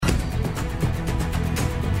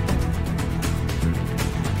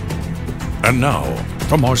And now,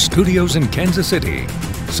 from our studios in Kansas City,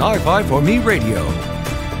 Sci-Fi for Me Radio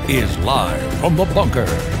is live from the bunker.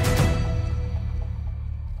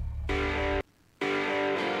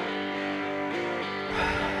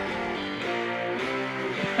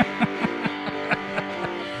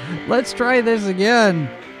 Let's try this again.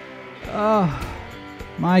 Oh,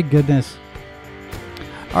 my goodness.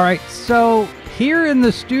 All right, so here in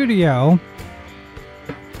the studio,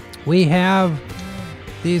 we have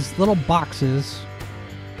these little boxes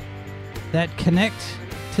that connect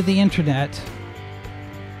to the internet.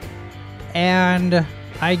 And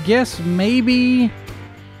I guess maybe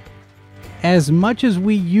as much as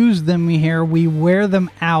we use them here, we wear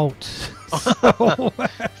them out. So,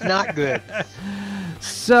 not good.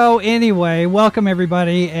 So anyway, welcome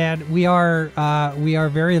everybody, and we are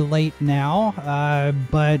very late now,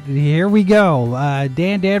 but here we go.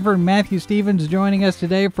 Dan Danford and Matthew Stevens joining us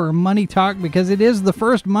today for Money Talk because it is the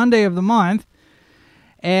first Monday of the month,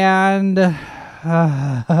 and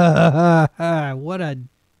what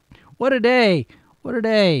a day,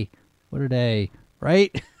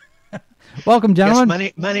 right? Welcome,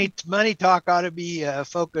 gentlemen. Yes, money talk ought to be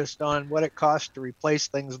focused on what it costs to replace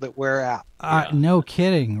things that wear out. No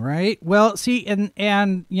kidding, right? Well, see,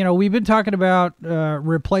 and you know, we've been talking about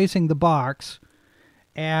replacing the box,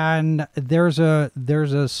 and there's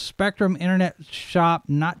a Spectrum internet shop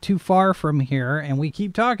not too far from here, and we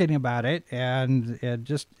keep talking about it, and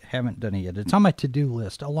just haven't done it yet. It's on my to-do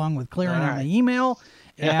list, along with clearing out the email.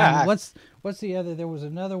 And what's the other? There was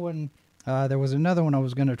another one I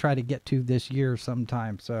was going to try to get to this year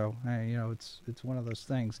sometime. So, you know, it's one of those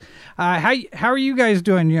things. How are you guys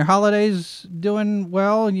doing? Your holidays doing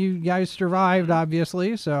well? You guys survived,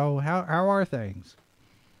 obviously. So how are things?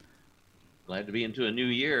 Glad to be into a new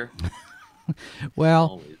year. Well,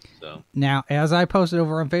 always, so. Now, as I posted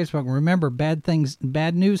over on Facebook, remember, bad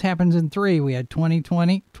news happens in 3. We had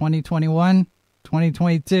 2020, 2021,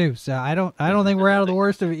 2022. So I don't think we're out of the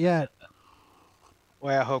worst of it yet.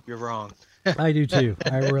 Well, I hope you're wrong. I do too.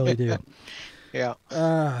 I really do. Yeah.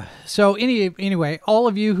 So anyway, all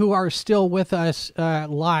of you who are still with us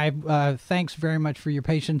live, thanks very much for your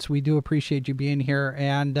patience. We do appreciate you being here.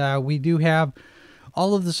 And we do have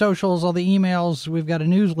all of the socials, all the emails. We've got a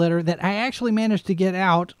newsletter that I actually managed to get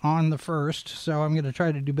out on the 1st. So I'm going to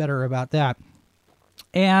try to do better about that.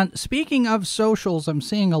 And speaking of socials, I'm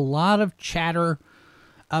seeing a lot of chatter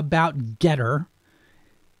about Getter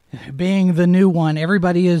being the new one.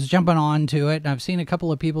 Everybody is jumping on to it. I've seen a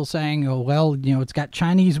couple of people saying, oh, well, you know, it's got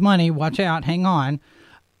Chinese money. Watch out. Hang on.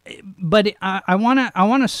 But I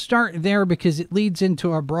want to start there because it leads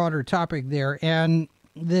into a broader topic there. And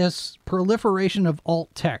this proliferation of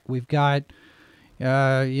alt tech. We've got,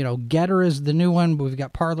 you know, Getter is the new one, but we've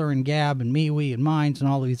got Parler and Gab and MeWe and Minds and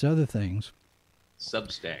all these other things.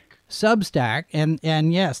 Substack,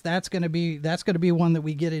 and yes, that's going to be one that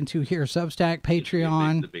we get into here. Substack,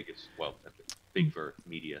 Patreon, the biggest, well, big for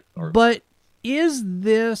media. But is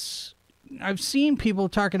this? I've seen people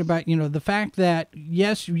talking about, you know, the fact that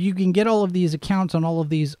yes, you can get all of these accounts on all of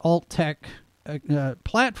these alt tech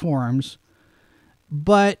platforms,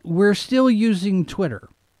 but we're still using Twitter.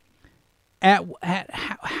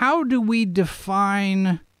 How do we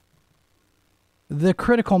define the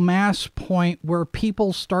critical mass point where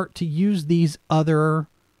people start to use these other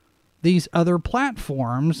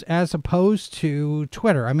platforms as opposed to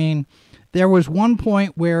Twitter? I mean, there was one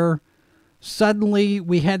point where suddenly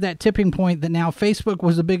we had that tipping point that now Facebook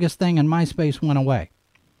was the biggest thing and MySpace went away.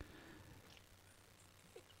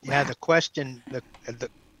 Yeah, the question,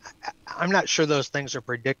 I'm not sure those things are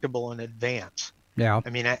predictable in advance. Yeah. I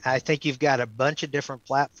mean, I think you've got a bunch of different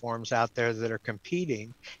platforms out there that are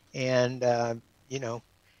competing, and you know,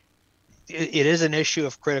 it is an issue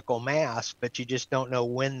of critical mass, but you just don't know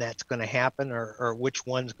when that's going to happen or which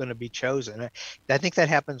one's going to be chosen. I think that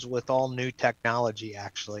happens with all new technology,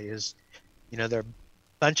 actually, is, you know, there are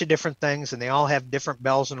a bunch of different things and they all have different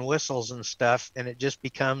bells and whistles and stuff. And it just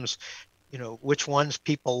becomes, you know, which ones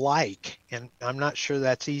people like. And I'm not sure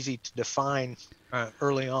that's easy to define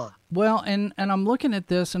early on. Well, and I'm looking at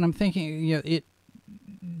this and I'm thinking, you know,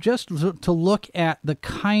 just to look at the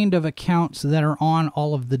kind of accounts that are on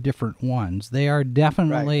all of the different ones, they are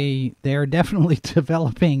definitely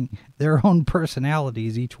developing their own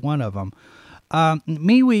personalities, each one of them.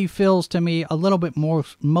 MeWe feels to me a little bit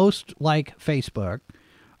most like Facebook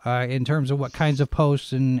in terms of what kinds of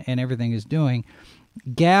posts and everything is doing.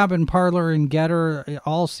 Gab and Parler and Getter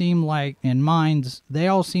all seem like, and Minds, they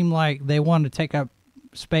all seem like they want to take up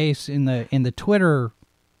space in the Twitter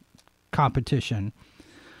competition.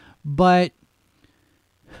 But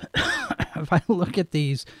if I look at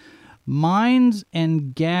these, Minds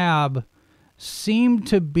and Gab seem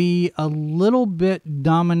to be a little bit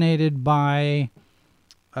dominated by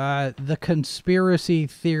the conspiracy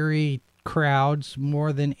theory crowds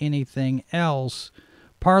more than anything else.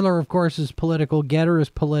 Parler, of course, is political. Getter is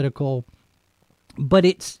political, but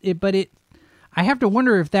I have to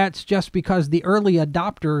wonder if that's just because the early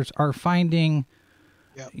adopters are finding,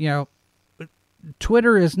 you know,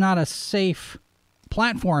 Twitter is not a safe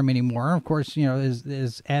platform anymore. Of course, you know,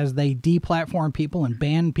 as they deplatform people and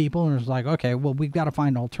ban people, and it's like, okay, well, we've got to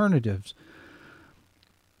find alternatives.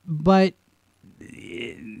 But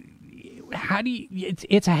how do you?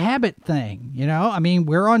 It's a habit thing, you know. I mean,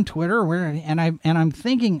 we're on Twitter, I'm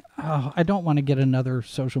thinking, oh, I don't want to get another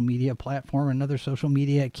social media platform, another social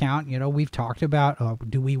media account. You know, we've talked about,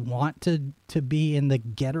 do we want to be in the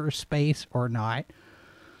Getter space or not?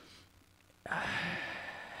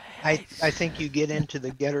 I think you get into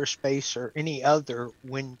the Getter space or any other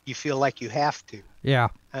when you feel like you have to. Yeah.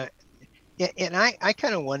 And I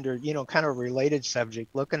kind of wonder, you know, kind of related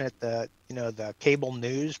subject, looking at the, you know, the cable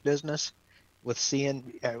news business with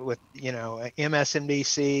MSNBC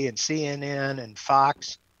and CNN and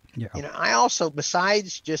Fox. Yeah. You know, I also,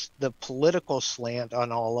 besides just the political slant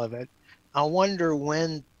on all of it, I wonder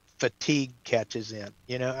when fatigue catches in.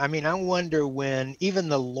 You know, I mean, I wonder when even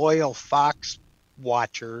the loyal Fox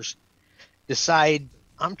watchers decide,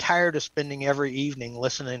 I'm tired of spending every evening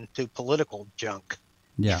listening to political junk.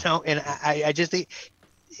 Yeah. You know, and I just think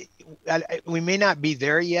we may not be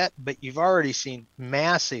there yet, but you've already seen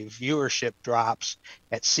massive viewership drops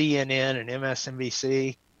at CNN and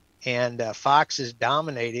MSNBC, and Fox is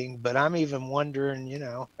dominating. But I'm even wondering, you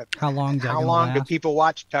know, how long do people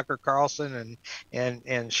watch Tucker Carlson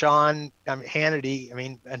and Sean Hannity? I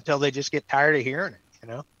mean, until they just get tired of hearing it, you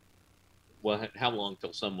know. Well, how long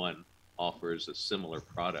till someone offers a similar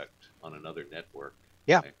product on another network?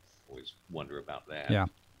 Yeah. I always wonder about that. Yeah.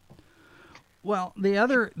 Well, the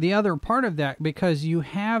other part of that, because you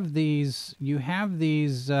have these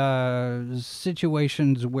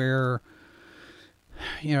situations where,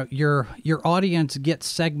 you know, your audience gets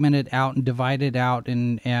segmented out and divided out,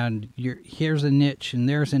 and here's a niche and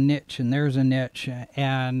there's a niche and there's a niche,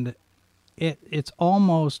 and it's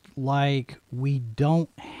almost like we don't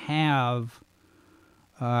have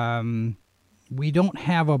a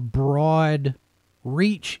broad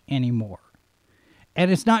reach anymore. And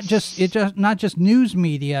it's not just news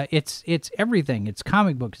media. It's everything. It's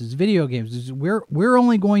comic books. It's video games. We're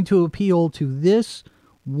only going to appeal to this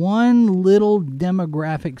one little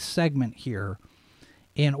demographic segment here,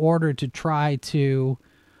 in order to try to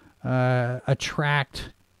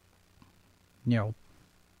attract, you know.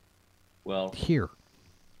 Well, here,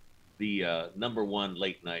 the number one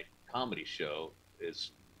late night comedy show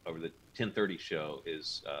is, over the 10:30 show,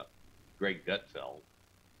 is Greg Gutfeld.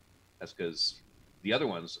 That's because the other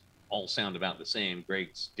ones all sound about the same.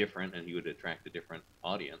 Greg's different, and he would attract a different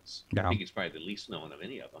audience. Yeah. I think he's probably the least known of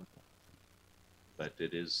any of them. But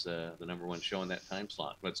it is the number one show in that time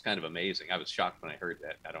slot. But it's kind of amazing. I was shocked when I heard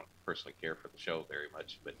that. I don't personally care for the show very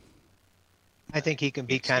much, but I think he can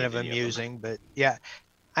be kind of amusing. But yeah,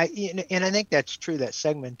 I think that's true, that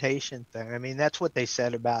segmentation thing. I mean, that's what they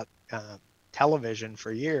said about television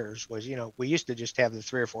for years was, you know, we used to just have the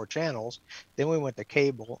 3 or 4 channels, then we went to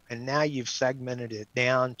cable, and now you've segmented it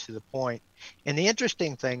down to the point. And the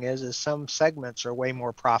interesting thing is some segments are way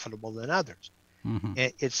more profitable than others. Mm-hmm.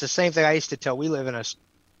 It's the same thing I used to tell. I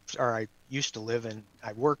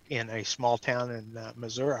work in a small town in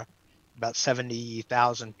Missouri, about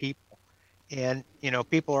 70,000 people. And, you know,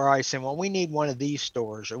 people are always saying, well, we need one of these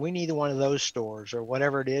stores, or we need one of those stores, or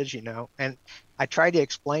whatever it is, you know. And I try to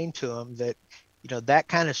explain to them that, you know, that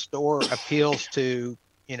kind of store appeals to,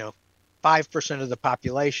 you know, 5% of the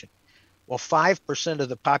population. Well, 5% of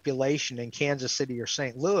the population in Kansas City or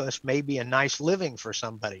St. Louis may be a nice living for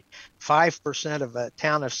somebody. 5% of a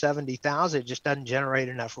town of 70,000 just doesn't generate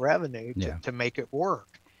enough revenue to make it work.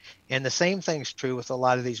 And the same thing's true with a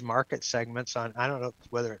lot of these market segments on, I don't know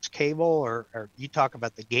whether it's cable or you talk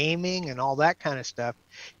about the gaming and all that kind of stuff.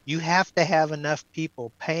 You have to have enough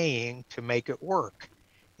people paying to make it work.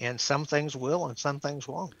 And some things will and some things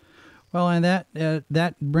won't. Well, and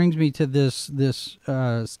that brings me to this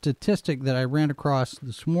statistic that I ran across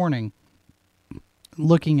this morning,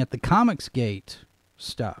 looking at the Comicsgate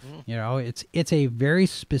stuff. You know, it's a very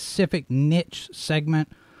specific niche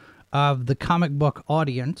segment of the comic book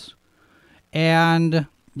audience, and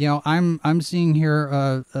you know, I'm seeing here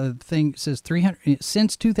a thing that says 300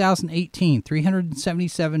 since 2018,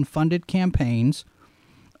 377 funded campaigns,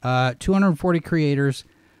 240 creators,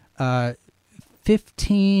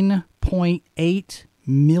 $15.8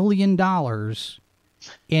 million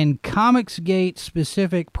in Comicsgate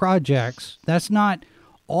specific projects, that's not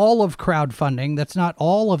all of crowdfunding. That's not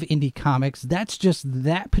all of indie comics. That's just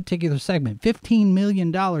that particular segment. $15 million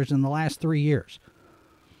in the last 3 years.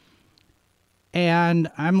 And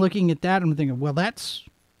I'm looking at that and I'm thinking, well,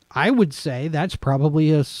 I would say that's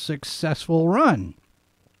probably a successful run.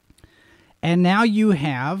 And now you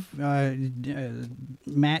have,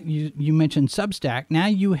 Matt, you mentioned Substack. Now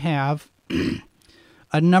you have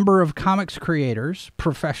a number of comics creators,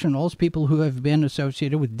 professionals, people who have been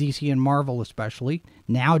associated with DC and Marvel especially,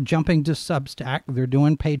 now jumping to Substack. They're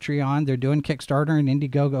doing Patreon, they're doing Kickstarter and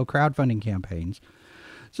Indiegogo crowdfunding campaigns.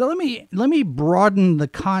 So let me broaden the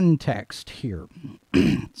context here.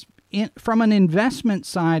 From an investment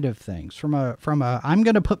side of things, from a I'm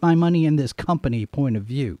going to put my money in this company point of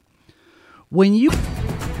view. When you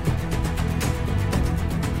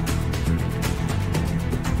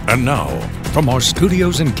And now, from our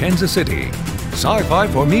studios in Kansas City, Sci-Fi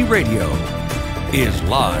for Me Radio is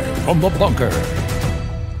live from the bunker.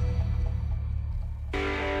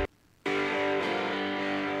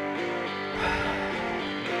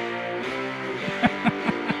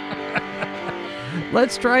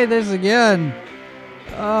 Let's try this again.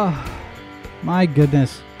 Oh, my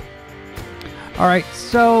goodness. All right,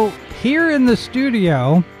 so here in the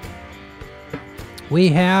studio, we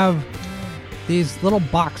have these little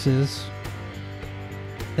boxes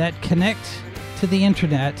that connect to the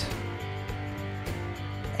internet.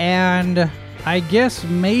 And I guess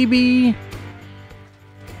maybe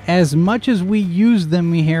as much as we use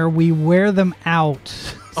them here, we wear them out.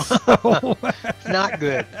 So, Not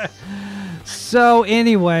good. So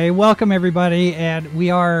anyway, welcome everybody, and we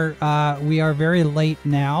are very late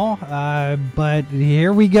now, but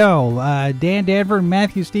here we go. Dan Danford and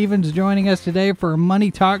Matthew Stevens joining us today for Money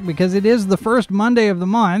Talk because it is the first Monday of the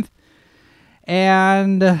month,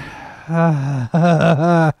 and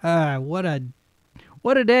what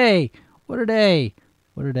a day,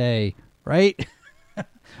 right?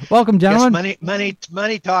 Welcome, gentlemen.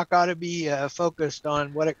 Money talk ought to be focused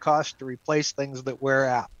on what it costs to replace things that wear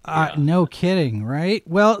out. No kidding, right?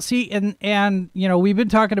 Well, see, and you know, we've been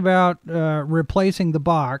talking about replacing the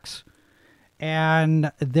box,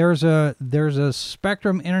 and there's a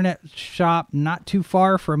Spectrum internet shop not too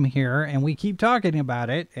far from here, and we keep talking about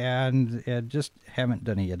it, and just haven't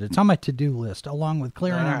done it yet. It's on my to-do list, along with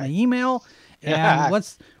clearing out the email. And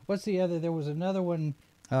what's the other? There was another one.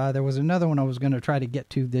 I was going to try to get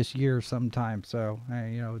to this year sometime. So,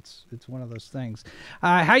 you know, it's one of those things.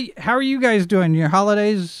 How are you guys doing? Your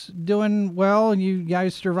holidays doing well? You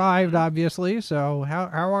guys survived, obviously. So how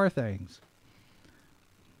are things?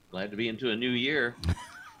 Glad to be into a new year.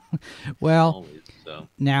 Well, always, so.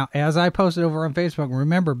 Now, as I posted over on Facebook,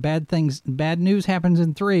 remember, bad news happens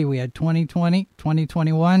in 3. We had 2020,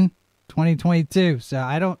 2021, 2022. So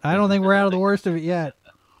I don't think we're out of the worst of it yet.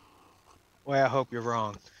 Well, I hope you're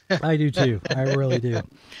wrong. I do too. I really do.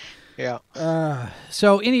 Yeah.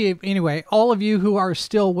 So anyway, all of you who are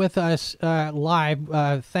still with us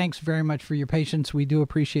live, thanks very much for your patience. We do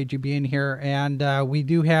appreciate you being here, and we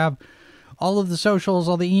do have all of the socials,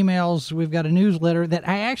 all the emails. We've got a newsletter that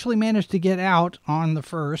I actually managed to get out on the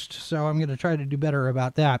 1st, so I'm going to try to do better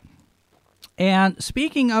about that. And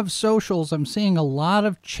speaking of socials, I'm seeing a lot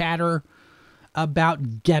of chatter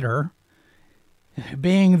about Getter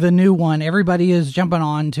being the new one. Everybody is jumping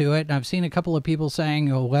on to it. I've seen a couple of people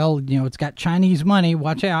saying, oh, well, you know, it's got Chinese money.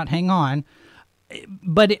 Watch out. Hang on.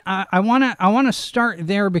 But I want to start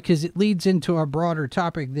there because it leads into a broader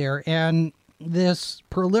topic there. And this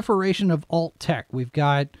proliferation of alt tech. We've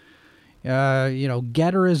got,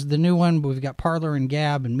 Getter is the new one, but we've got Parler and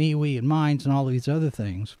Gab and MeWe and Minds and all these other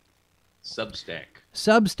things.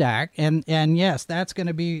 Substack, and yes, that's going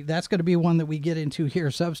to be one that we get into here.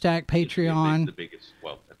 Substack, Patreon, the biggest,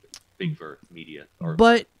 big for media.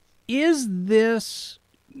 But is this?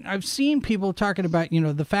 I've seen people talking about,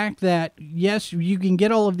 the fact that yes, you can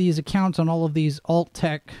get all of these accounts on all of these alt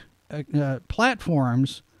tech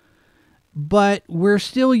platforms, but we're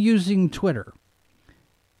still using Twitter.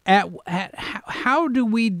 How do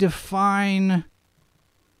we define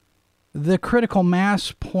the critical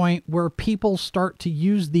mass point where people start to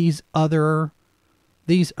use these other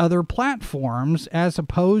platforms as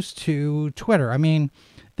opposed to Twitter? I mean,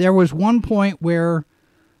 there was one point where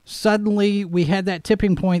suddenly we had that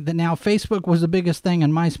tipping point that now Facebook was the biggest thing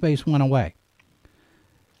and MySpace went away.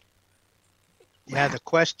 Yeah, the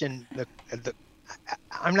question,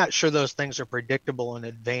 I'm not sure those things are predictable in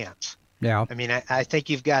advance. Yeah. I mean, I think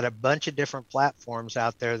you've got a bunch of different platforms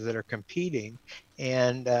out there that are competing,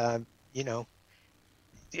 and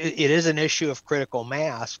it is an issue of critical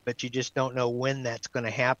mass, but you just don't know when that's going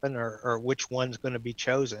to happen or which one's going to be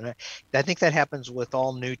chosen. I think that happens with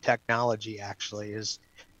all new technology, actually, is,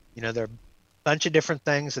 there are a bunch of different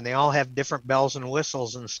things and they all have different bells and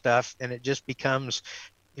whistles and stuff. And it just becomes,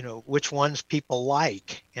 which ones people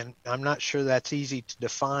like. And I'm not sure that's easy to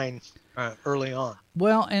define early on.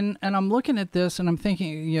 Well, and I'm looking at this and I'm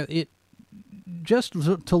thinking, it just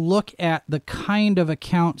to look at the kind of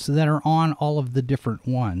accounts that are on all of the different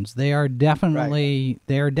ones. They are definitely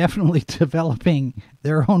developing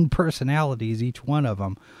their own personalities, each one of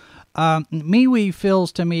them. MeWe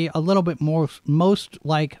feels to me a little bit most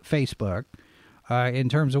like Facebook in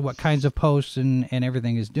terms of what kinds of posts and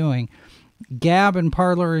everything is doing. Gab and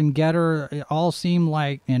Parler and Getter all seem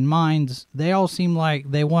like, and Minds, they all seem like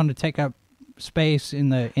they want to take up space in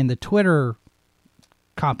the Twitter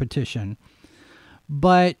competition.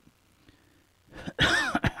 But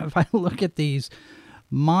if I look at these,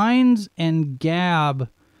 Minds and Gab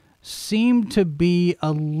seem to be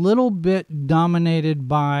a little bit dominated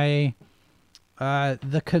by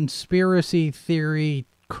the conspiracy theory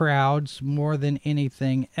crowds more than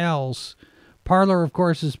anything else. Parler, of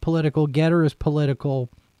course, is political. Getter is political,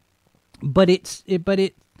 but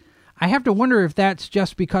I have to wonder if that's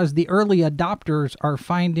just because the early adopters are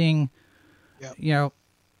finding,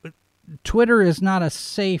 Twitter is not a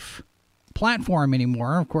safe platform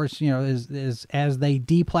anymore. Of course, as they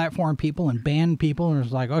deplatform people and ban people, and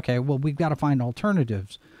it's like, okay, well, we've got to find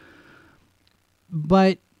alternatives.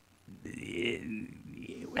 But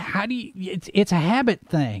how do you? It's a habit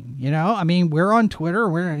thing, I mean, we're on Twitter,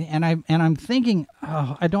 I'm thinking,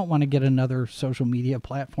 oh, I don't want to get another social media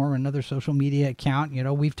platform, another social media account.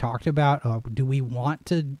 We've talked about, do we want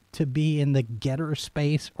to be in the Getter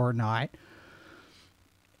space or not?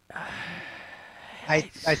 I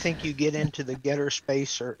think you get into the Getter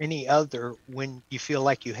space or any other when you feel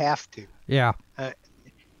like you have to. Yeah.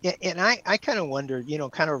 And I kind of wonder,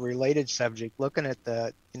 kind of a related subject, looking at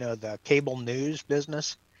the cable news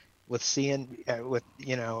business with MSNBC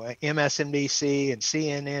and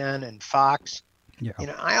CNN and Fox. Yeah.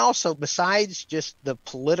 I also, besides just the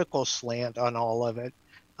political slant on all of it,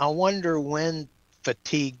 I wonder when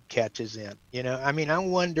fatigue catches in. I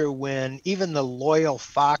wonder when even the loyal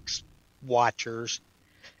Fox watchers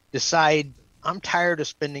decide, I'm tired of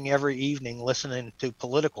spending every evening listening to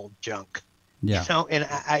political junk. Yeah. And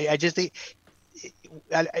I just think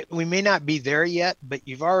we may not be there yet, but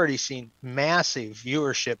you've already seen massive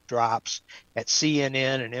viewership drops at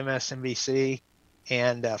CNN and MSNBC,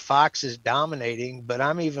 and Fox is dominating. But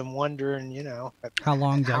I'm even wondering, how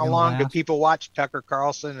long do people watch Tucker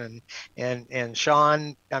Carlson and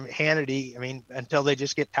Sean Hannity? Until they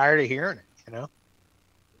just get tired of hearing it,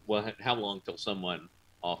 Well, how long till someone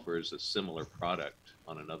offers a similar product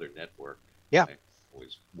on another network? Yeah. I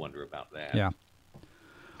always wonder about that. Yeah.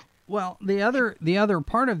 Well, the other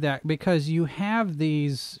part of that, because you have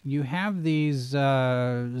these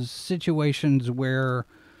situations where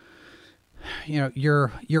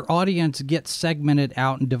your audience gets segmented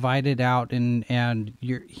out and divided out, and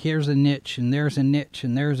here's a niche and there's a niche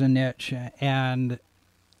and there's a niche, and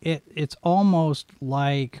it's almost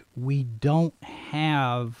like we don't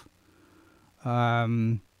have a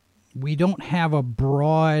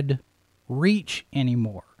broad reach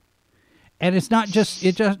anymore. And it's not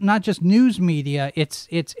just news media.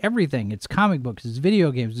 It's everything. It's comic books. It's video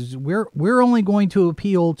games. We're only going to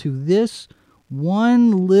appeal to this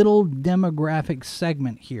one little demographic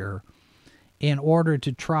segment here, in order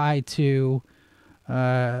to try to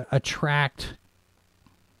attract.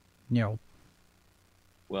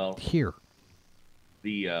 Well, here.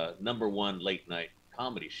 The number one late night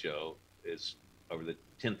comedy show is over the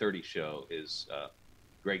 10:30 show is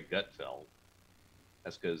Greg Gutfeld.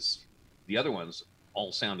 That's because the other ones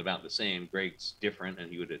all sound about the same. Greg's different, and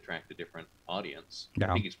he would attract a different audience. Yeah.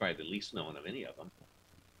 I think he's probably the least known of any of them.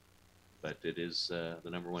 But it is the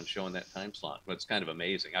number one show in that time slot. But it's kind of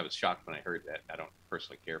amazing. I was shocked when I heard that. I don't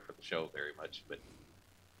personally care for the show very much, but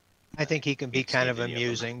I think he can be kind of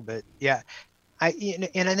amusing. But yeah, I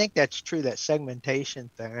think that's true. That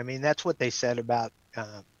segmentation thing. That's what they said about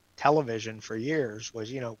television for years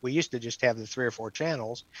was, we used to just have the 3 or 4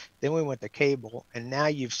 channels, then we went to cable, and now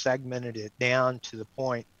you've segmented it down to the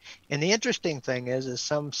point. And the interesting thing is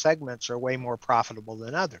some segments are way more profitable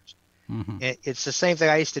than others. Mm-hmm. It's the same thing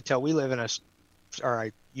I used to tell. I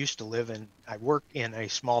work in a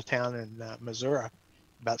small town in Missouri,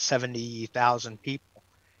 about 70,000 people.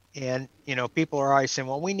 And, people are always saying,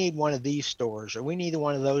 well, we need one of these stores, or we need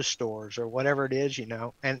one of those stores, or whatever it is,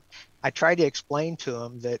 and I try to explain to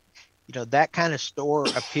them that, that kind of store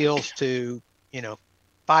appeals to,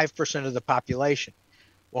 5% of the population.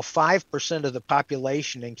 Well, 5% of the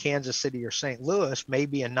population in Kansas City or St. Louis may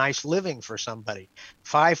be a nice living for somebody.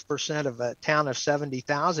 5% of a town of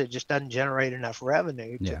 70,000 just doesn't generate enough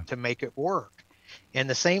revenue to make it work. And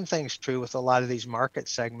the same thing's true with a lot of these market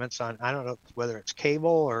segments on, I don't know whether it's cable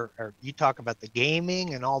or you talk about the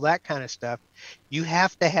gaming and all that kind of stuff. You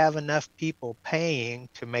have to have enough people paying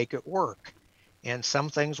to make it work. And some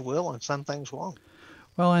things will and some things won't.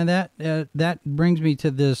 Well, and that brings me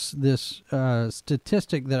to this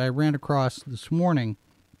statistic that I ran across this morning,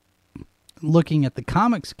 looking at the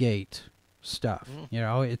Comicsgate stuff. You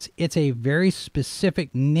know, it's a very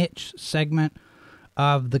specific niche segment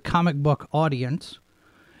of the comic book audience,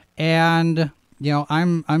 and you know,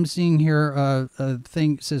 I'm seeing here a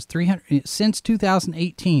thing that says 300 since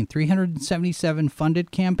 2018, 377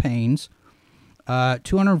 funded campaigns,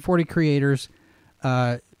 240 creators,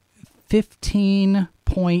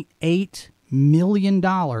 $15.8 million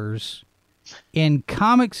in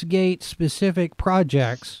Comicsgate specific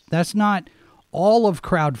projects. That's not all of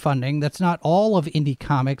crowdfunding. That's not all of indie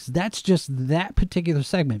comics. That's just that particular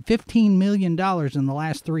segment. $15 million in the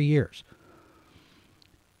last 3 years.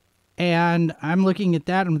 And I'm looking at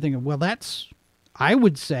that and I'm thinking, well, I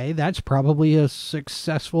would say that's probably a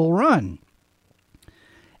successful run.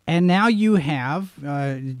 And now you have,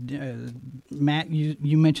 Matt,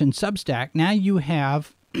 you mentioned Substack. Now you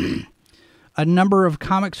have a number of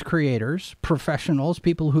comics creators, professionals,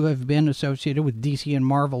 people who have been associated with DC and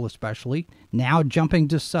Marvel especially, now jumping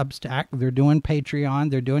to Substack. They're doing Patreon,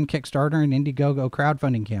 they're doing Kickstarter and Indiegogo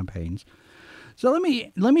crowdfunding campaigns. So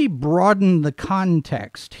let me broaden the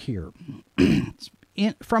context here.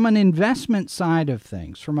 From an investment side of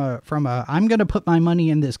things, from a I'm going to put my money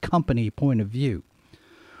in this company point of view.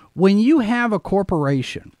 When you have a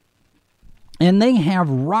corporation and they have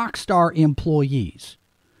rock star employees,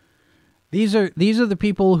 these are the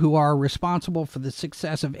people who are responsible for the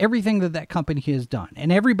success of everything that company has done.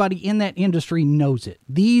 And everybody in that industry knows it.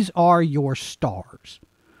 These are your stars.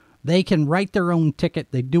 They can write their own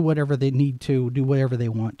ticket. They do whatever they need to, do whatever they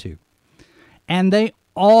want to. And they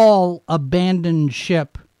all abandon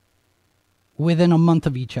ship within a month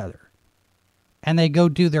of each other. And they go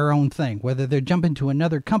do their own thing, whether they're jumping to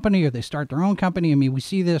another company or they start their own company. I mean, we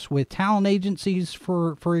see this with talent agencies,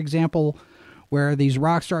 for example, where these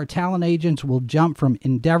rockstar talent agents will jump from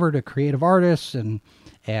Endeavor to Creative Artists and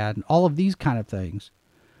all of these kind of things.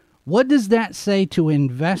 What does that say to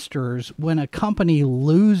investors when a company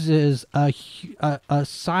loses a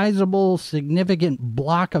sizable, significant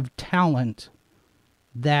block of talent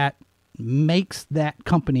that makes that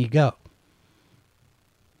company go?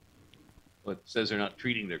 Well, it says they're not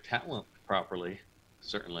treating their talent properly,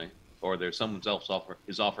 certainly, or there's someone else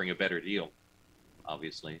is offering a better deal,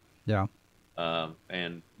 obviously. Yeah.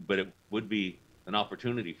 But it would be an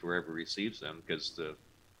opportunity for whoever receives them, because the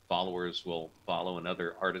followers will follow and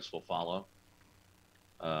other artists will follow.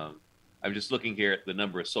 I'm just looking here at the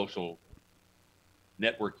number of social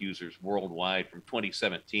network users worldwide. From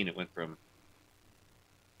 2017, it went from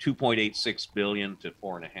 2.86 billion to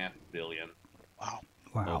 4.5 billion. Wow.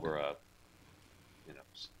 Over a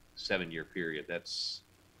 7-year period. There's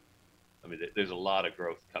a lot of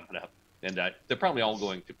growth coming up, and they're probably all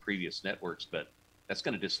going to previous networks, but that's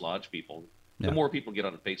going to dislodge people. Yeah. The more people get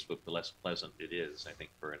on Facebook, the less pleasant it is, I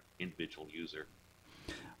think, for an individual user.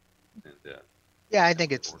 And yeah, I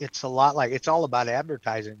think it's a lot like, it's all about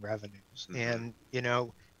advertising revenues. Mm-hmm.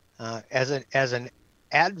 And as an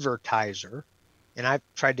advertiser, and I've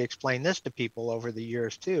tried to explain this to people over the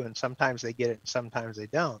years too, and sometimes they get it and sometimes they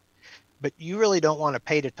don't. But you really don't want to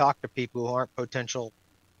pay to talk to people who aren't potential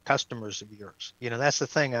customers of yours. That's the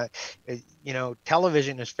thing.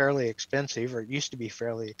 Television is fairly expensive, or it used to be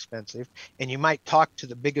fairly expensive, and you might talk to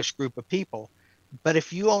the biggest group of people. But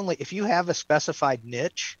if you have a specified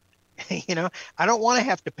niche, I don't want to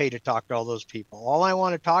have to pay to talk to all those people. All I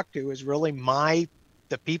want to talk to is really the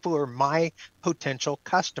people who are my potential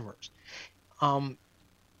customers.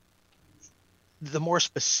 The more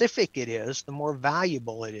specific it is, the more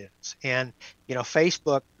valuable it is. And,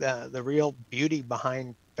 Facebook, the real beauty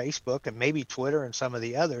behind Facebook and maybe Twitter and some of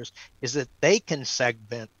the others is that they can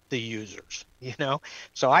segment the users,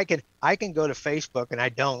 So I can go to Facebook, and I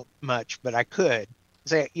don't much, but I could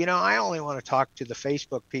say, I only want to talk to the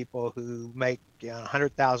Facebook people who make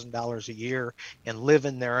 $100,000 a year and live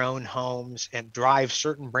in their own homes and drive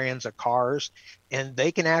certain brands of cars, and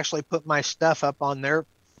they can actually put my stuff up on their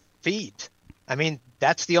feed. I mean,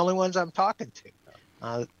 that's the only ones I'm talking to.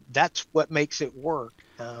 That's what makes it work.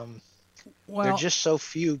 There are just so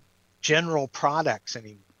few general products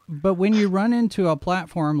anymore. But when you run into a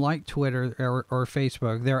platform like Twitter or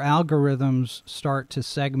Facebook, their algorithms start to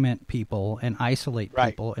segment people and isolate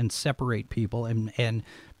people and separate people and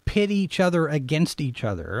pit each other against each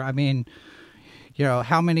other. I mean, you know,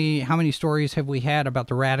 how many stories have we had about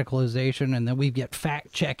the radicalization, and then we get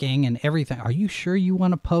fact checking and everything. Are you sure you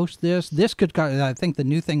want to post this? This could cause, I think the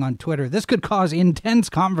new thing on Twitter, this could cause intense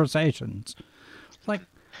conversations. It's like,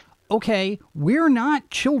 okay, we're not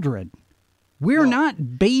children. We're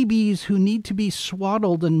not babies who need to be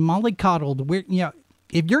swaddled and mollycoddled. We're, you know,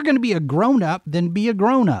 if you're going to be a grown-up, then be a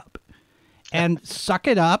grown-up. And suck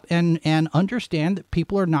it up and understand that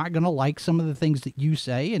people are not going to like some of the things that you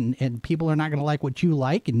say, and people are not going to like what you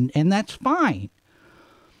like, and that's fine.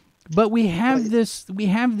 But we have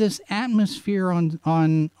this atmosphere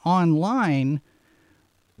on online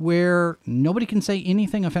where nobody can say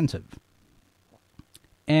anything offensive.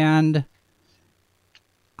 And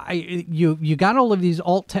you got all of these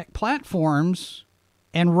alt tech platforms,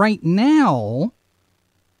 and right now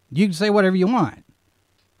you can say whatever you want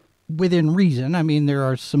within reason. I mean, there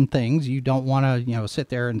are some things you don't want to, you know, sit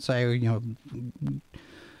there and say, you know,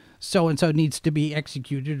 so and so needs to be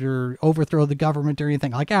executed or overthrow the government or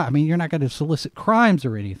anything like that. I mean, you're not going to solicit crimes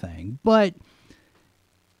or anything, but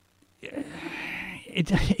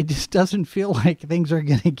it just doesn't feel like things are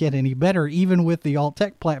going to get any better, even with the alt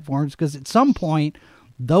tech platforms, because at some point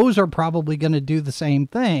those are probably going to do the same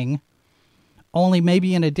thing, only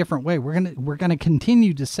maybe in a different way. We're going to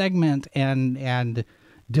continue to segment and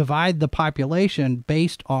divide the population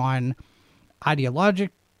based on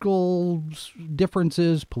ideological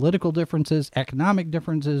differences, political differences, economic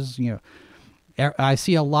differences. You know, I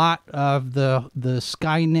see a lot of the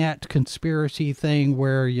Skynet conspiracy thing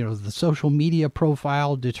where, you know, the social media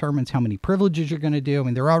profile determines how many privileges you're going to do. I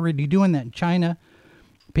mean, they're already doing that in China.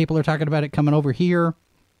 People are talking about it coming over here.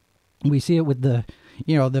 We see it with the,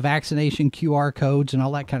 you know, the vaccination QR codes and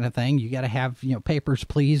all that kind of thing. You got to have, you know, papers,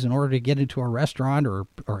 please, in order to get into a restaurant or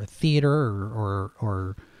a theater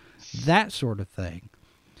or that sort of thing.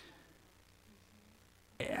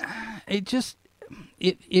 It just,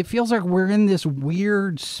 it feels like we're in this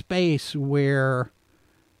weird space where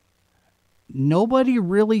nobody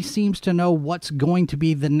really seems to know what's going to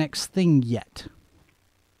be the next thing yet.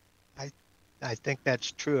 I think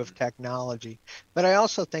that's true of technology, but I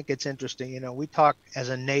also think it's interesting. You know, we talk as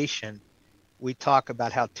a nation, we talk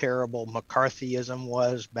about how terrible McCarthyism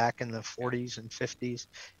was back in the 40s and 50s.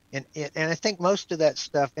 And I think most of that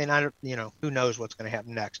stuff, and I don't, you know, who knows what's going to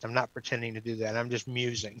happen next. I'm not pretending to do that. I'm just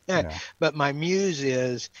musing. Yeah. But my muse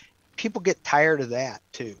is people get tired of that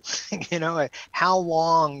too. You know, how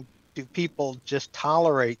long do people just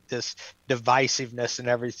tolerate this divisiveness and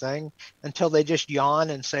everything until they just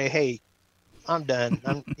yawn and say, hey, I'm done.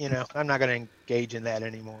 I'm not going to engage in that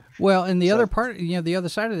anymore. Well, and the other part, you know, the other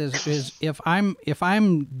side of this is if I'm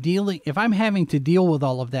having to deal with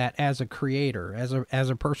all of that as a creator, as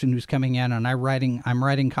a person who's coming in and I'm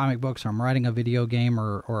writing comic books, or I'm writing a video game,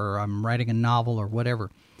 or I'm writing a novel or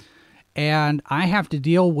whatever, and I have to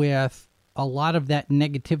deal with a lot of that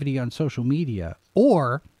negativity on social media,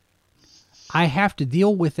 or I have to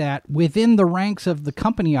deal with that within the ranks of the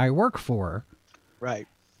company I work for. Right.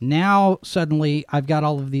 Now, suddenly, I've got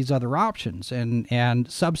all of these other options, and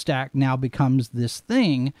Substack now becomes this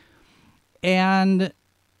thing, and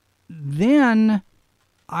then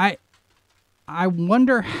I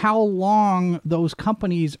wonder how long those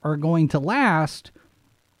companies are going to last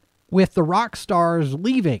with the rock stars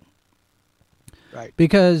leaving. Right.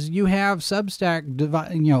 Because you have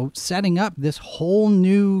Substack, you know, setting up this whole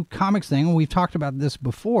new comics thing, and we've talked about this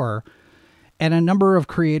before. And a number of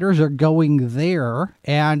creators are going there,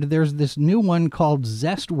 and there's this new one called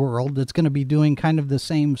Zest World that's going to be doing kind of the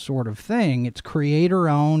same sort of thing. It's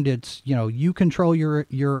creator-owned. It's, you know, you control your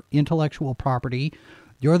intellectual property.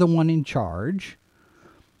 You're the one in charge.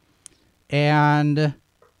 And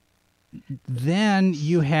then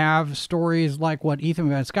you have stories like what Ethan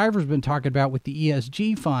Van Sciver's been talking about with the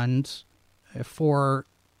ESG funds for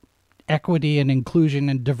equity and inclusion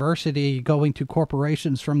and diversity going to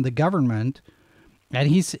corporations from the government. And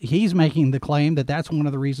he's making the claim that that's one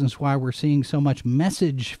of the reasons why we're seeing so much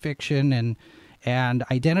message fiction and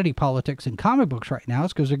identity politics in comic books right now,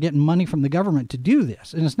 is because they're getting money from the government to do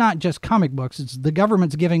this. And it's not just comic books. It's the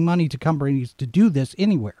government's giving money to companies to do this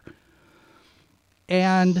anywhere.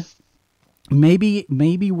 And maybe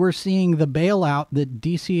we're seeing the bailout that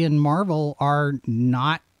DC and Marvel are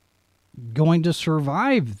not going to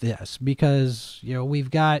survive this, because, you know,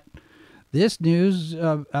 we've got this news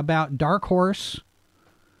about Dark Horse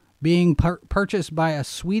being purchased by a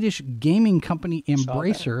Swedish gaming company,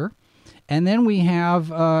 Embracer, and then we have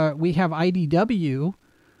IDW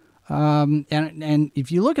And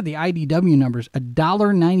if you look at the IDW numbers,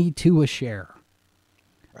 $1.92 a share.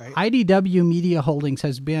 Right. IDW Media Holdings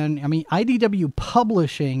has been, I mean, IDW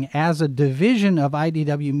Publishing as a division of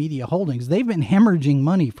IDW Media Holdings, they've been hemorrhaging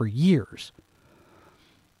money for years.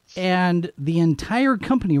 And the entire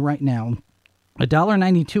company right now,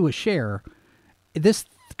 $1.92 a share, this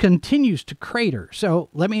continues to crater. So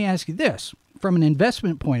let me ask you this, from an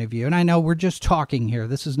investment point of view, and I know we're just talking here,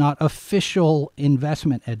 this is not official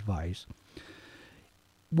investment advice.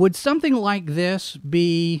 Would something like this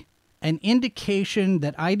be an indication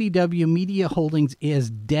that IDW Media Holdings is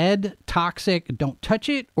dead, toxic, don't touch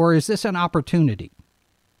it, or is this an opportunity?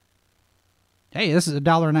 Hey, this is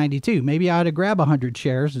 $1.92. Maybe I ought to grab 100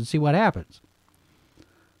 shares and see what happens.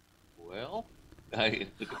 Well, I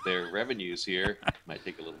look at their revenues here. Might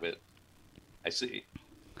take a little bit. I see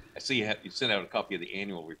you sent out a copy of the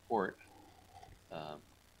annual report.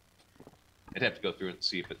 I'd have to go through it and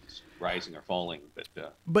see if it's rising or falling.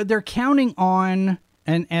 But they're counting on,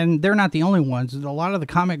 and they're not the only ones. A lot of the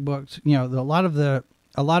comic books, you know, a lot of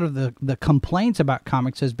the complaints about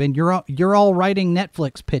comics has been you're all writing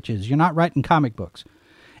Netflix pitches. You're not writing comic books.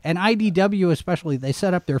 And IDW especially, they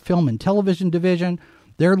set up their film and television division.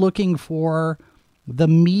 They're looking for the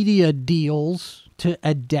media deals to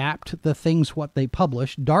adapt the things what they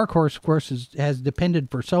publish. Dark Horse, of course, has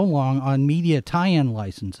depended for so long on media tie-in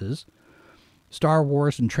licenses. Star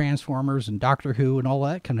Wars and Transformers and Doctor Who and all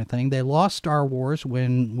that kind of thing. They lost Star Wars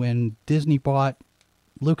when Disney bought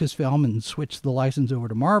Lucasfilm and switched the license over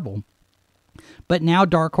to Marvel. But now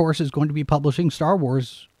Dark Horse is going to be publishing Star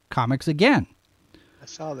Wars comics again. I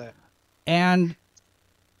saw that. And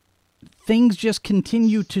things just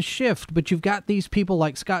continue to shift, but you've got these people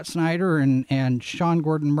like Scott Snyder and Sean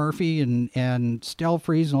Gordon Murphy and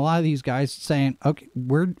Stelfreeze and a lot of these guys saying, okay,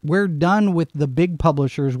 we're done with the big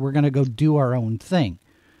publishers. We're going to go do our own thing.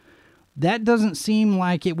 That doesn't seem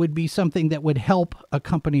like it would be something that would help a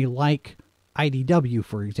company like IDW,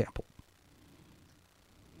 for example.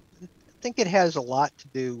 I think it has a lot to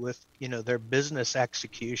do with, you know, their business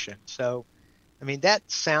execution. So, I mean, that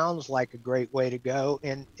sounds like a great way to go,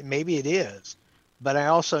 and maybe it is. But I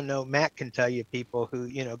also know Matt can tell you people who,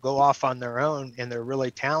 you know, go off on their own and they're really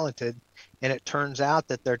talented, and it turns out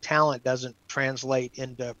that their talent doesn't translate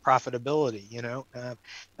into profitability, you know.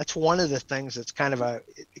 That's one of the things that's kind of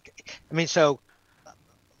so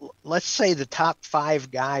let's say the top 5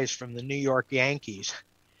 guys from the New York Yankees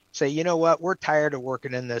say, you know what, we're tired of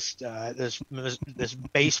working in this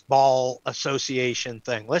baseball association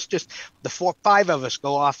thing. Let's just, the 5 of us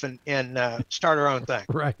go off and start our own thing.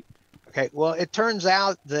 Right. Okay. Well, it turns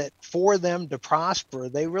out that for them to prosper,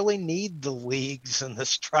 they really need the leagues and the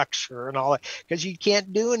structure and all that, because you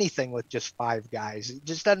can't do anything with just 5 guys. It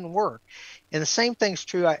just doesn't work. And the same thing's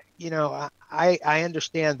true. I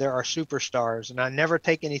understand there are superstars, and I never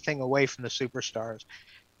take anything away from the superstars.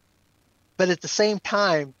 But at the same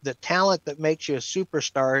time, the talent that makes you a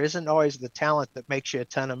superstar isn't always the talent that makes you a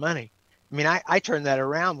ton of money. I mean, I turn that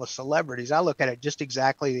around with celebrities. I look at it just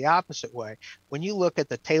exactly the opposite way. When you look at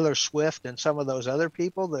the Taylor Swift and some of those other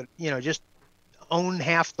people that, you know, just own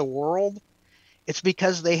half the world, it's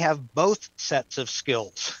because they have both sets of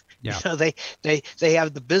skills. Yeah. You know, they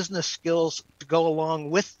have the business skills to go along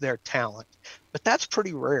with their talent. But that's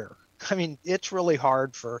pretty rare. I mean, it's really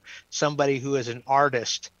hard for somebody who is an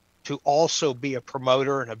artist to also be a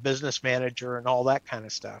promoter and a business manager and all that kind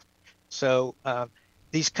of stuff. So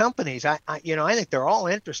these companies, I think they're all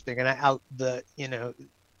interesting. And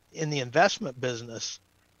in the investment business,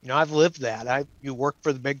 you know, I've lived that. You work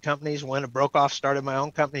for the big companies, went broke off, started my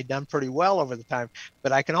own company, done pretty well over the time.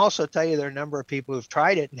 But I can also tell you there are a number of people who've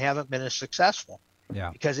tried it and haven't been as successful.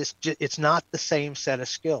 Yeah. Because it's not the same set of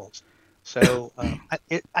skills. So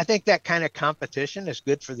I think that kind of competition is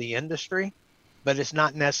good for the industry, but it's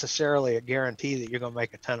not necessarily a guarantee that you're going to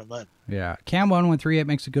make a ton of money. Yeah. Cam1138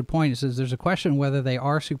 makes a good point. It says there's a question whether they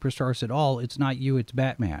are superstars at all. It's not you, it's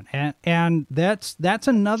Batman. And that's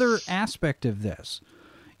another aspect of this.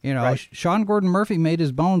 You know, right. Sean Gordon Murphy made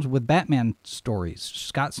his bones with Batman stories.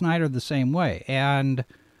 Scott Snyder the same way. And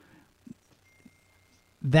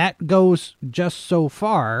that goes just so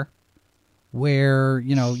far where,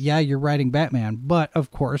 you know, yeah, you're writing Batman, but of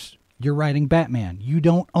course you're writing Batman. You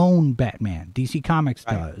don't own Batman. DC Comics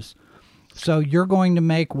does. So you're going to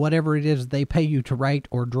make whatever it is they pay you to write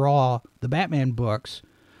or draw the Batman books,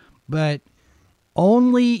 but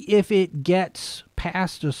only if it gets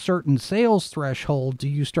past a certain sales threshold do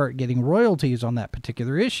you start getting royalties on that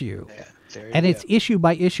particular issue. Yeah, and it's issue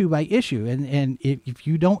by issue by issue. And if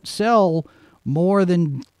you don't sell more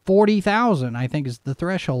than 40,000, I think is the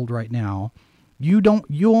threshold right now,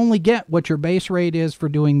 You only get what your base rate is for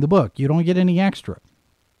doing the book. You don't get any extra.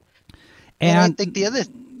 And I think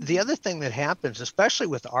the other thing that happens, especially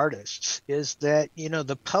with artists, is that,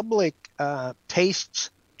 the public tastes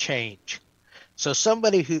change. So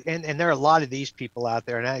somebody who, and there are a lot of these people out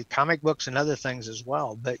there, and comic books and other things as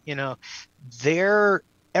well, but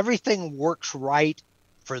everything works right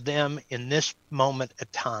for them in this moment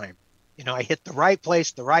of time. I hit the right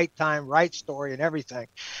place, the right time, right story and everything.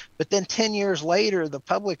 But then 10 years later, the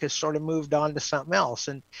public has sort of moved on to something else.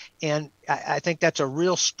 And I think that's a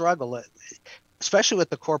real struggle, especially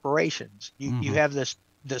with the corporations. You have this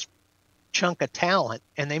chunk of talent,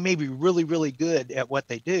 and they may be really, really good at what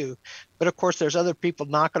they do. But of course, there's other people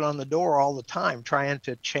knocking on the door all the time, trying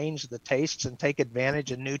to change the tastes and take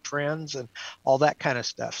advantage of new trends and all that kind of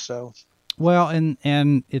stuff. So, well,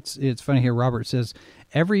 and it's funny here. Robert says,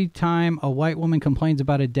 every time a white woman complains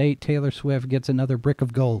about a date, Taylor Swift gets another brick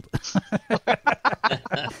of gold.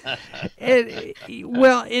 And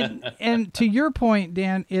to your point,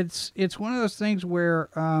 Dan, it's one of those things where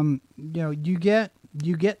you get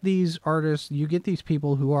these artists, you get these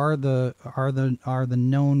people who are the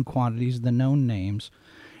known quantities, the known names,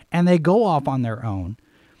 and they go off on their own.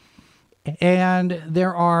 And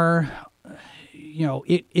there are,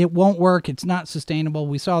 it won't work. It's not sustainable.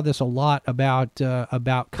 We saw this a lot about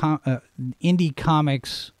indie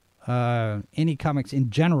comics in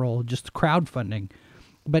general, just crowdfunding.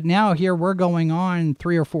 But now here we're going on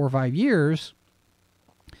 3 or 4 or 5 years,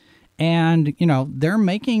 and they're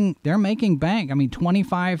making bank. I mean,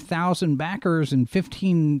 25,000 backers and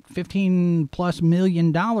 $15+ million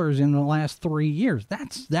in the last 3 years.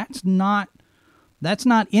 That's not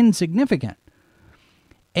insignificant.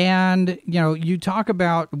 And you talk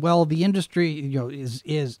about, well, the industry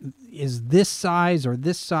is this size or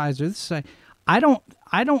this size or this size. I don't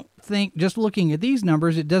think, just looking at these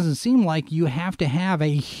numbers, it doesn't seem like you have to have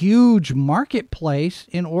a huge marketplace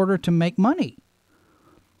in order to make money.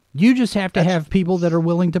 You just have to have people that are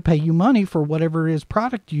willing to pay you money for whatever it is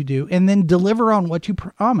product you do, and then deliver on what you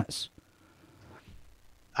promise.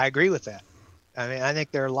 I agree with that. I mean, I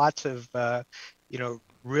think there are lots of,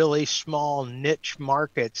 really small niche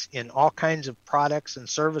markets in all kinds of products and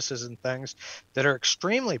services and things that are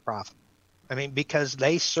extremely profitable. I mean, because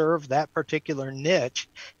they serve that particular niche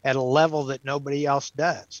at a level that nobody else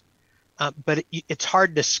does. But it's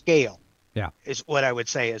hard to scale. Yeah, is what I would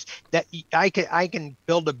say, is that I can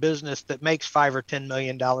build a business that makes $5 or $10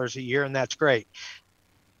 million a year, and that's great.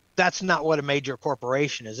 That's not what a major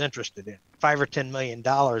corporation is interested in. $5 or $10 million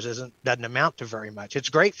doesn't amount to very much. It's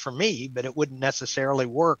great for me, but it wouldn't necessarily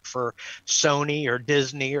work for Sony or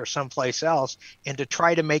Disney or someplace else. And to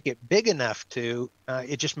try to make it big enough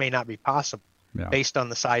it just may not be possible based on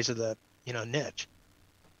the size of the niche.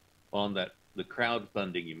 On that, the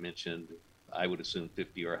crowdfunding you mentioned, I would assume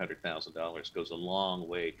 $50,000 or $100,000 goes a long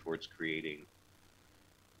way towards creating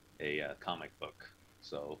a comic book.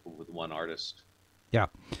 So with one artist. Yeah.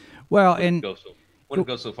 Well, wouldn't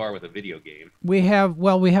go so far with a video game. We have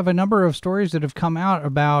a number of stories that have come out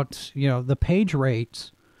about, the page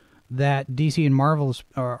rates that DC and Marvel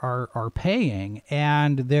are paying,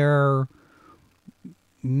 and they're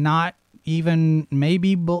not even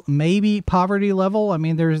maybe poverty level. I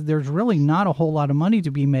mean, there's really not a whole lot of money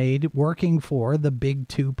to be made working for the big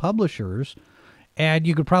 2 publishers. And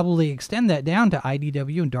you could probably extend that down to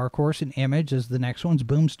IDW and Dark Horse and Image as the next ones,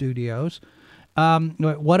 Boom Studios.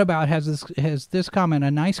 What about has this comment?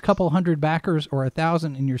 A nice couple hundred backers or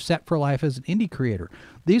 1,000 and you're set for life as an indie creator.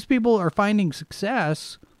 These people are finding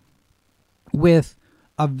success with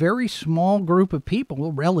a very small group of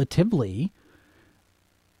people, relatively.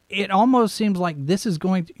 It almost seems like this is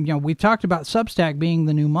going to, we talked about Substack being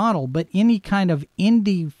the new model, but any kind of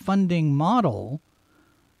indie funding model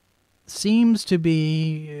seems to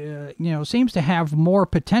be, seems to have more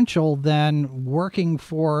potential than working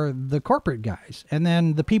for the corporate guys. And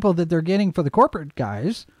then the people that they're getting for the corporate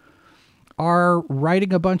guys are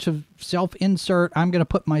writing a bunch of self-insert, I'm going to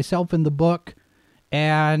put myself in the book,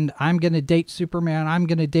 and I'm going to date Superman, I'm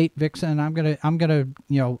going to date Vixen, I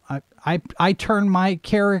turn my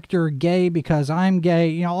character gay because I'm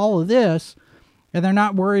gay, all of this. And they're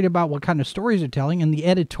not worried about what kind of stories they're telling, and the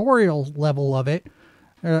editorial level of it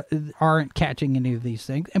aren't catching any of these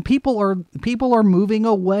things. And people are moving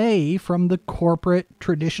away from the corporate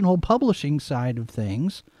traditional publishing side of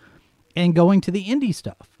things and going to the indie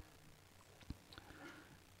stuff.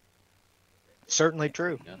 Certainly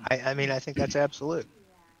true. I mean, I think that's absolute.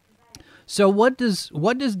 So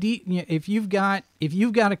if you've got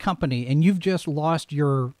a company and you've just lost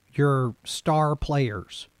your star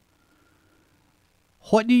players,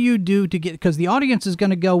 what do you do to get, because the audience is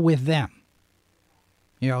going to go with them.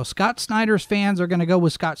 You know, Scott Snyder's fans are going to go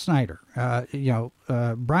with Scott Snyder. Brian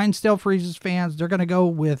Stelfreeze's fans, they're going to go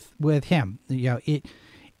with him. You know,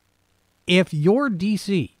 if you're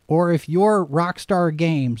DC or if you're Rockstar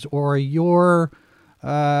Games or you're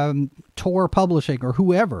Tor Publishing or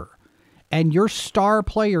whoever, and your star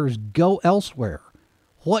players go elsewhere,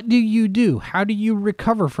 what do? How do you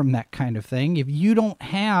recover from that kind of thing if you don't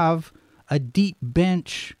have a deep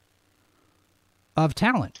bench of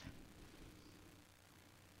talent?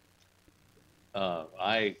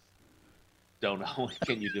 I don't know.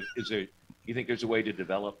 You think there's a way to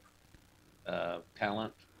develop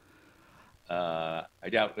talent? I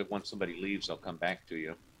doubt that once somebody leaves, they'll come back to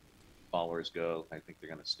you. Followers go. I think they're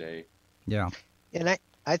going to stay. Yeah. And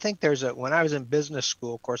I think when I was in business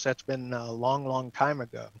school, of course, that's been a long, long time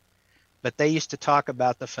ago, but they used to talk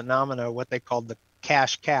about the phenomena of what they called the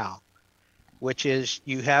cash cow, which is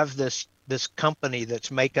you have this company that's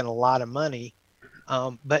making a lot of money.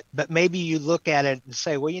 But maybe you look at it and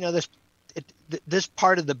say, well, you know, this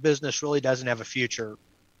part of the business really doesn't have a future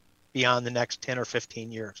beyond the next 10 or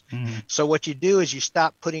 15 years. Mm-hmm. So what you do is you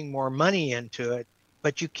stop putting more money into it,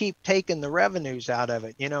 but you keep taking the revenues out of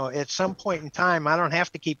it. You know, at some point in time, I don't have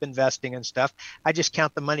to keep investing in stuff. I just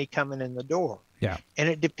count the money coming in the door. Yeah. And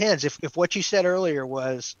it depends. If what you said earlier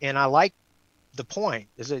was, and I like the point,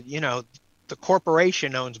 is that, you know, the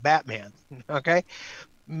corporation owns Batman. Okay.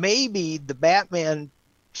 Maybe the Batman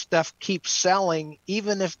stuff keeps selling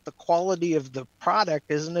even if the quality of the product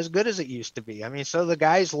isn't as good as it used to be. I mean, so the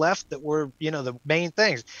guys left that were, you know, the main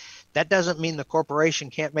things. That doesn't mean the corporation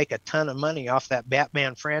can't make a ton of money off that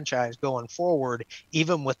Batman franchise going forward,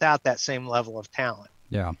 even without that same level of talent.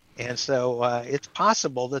 Yeah. And so it's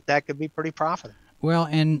possible that could be pretty profitable. Well,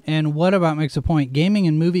 and what about makes a point? Gaming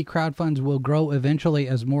and movie crowdfunds will grow eventually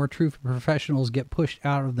as more true professionals get pushed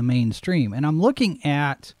out of the mainstream. And I'm looking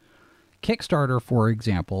at Kickstarter, for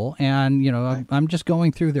example, and, you know, right. I'm just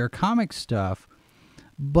going through their comic stuff,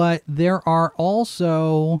 but there are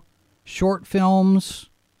also short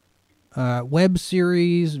films, web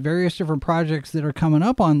series, various different projects that are coming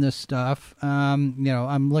up on this stuff. You know,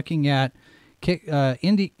 I'm looking at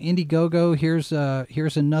Indiegogo.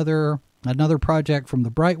 Here's another project from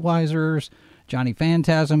the Brightwisers. Johnny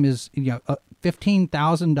Phantasm is, you know,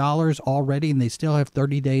 $15,000 already, and they still have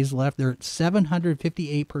 30 days left. They're at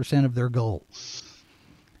 758% of their goal.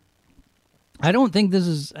 I don't think this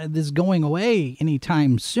is going away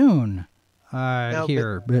anytime soon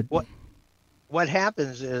here. But what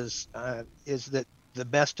happens is that the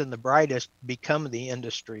best and the brightest become the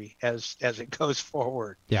industry as it goes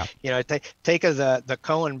forward. Yeah. You know, take the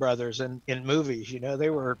Coen brothers in movies. You know,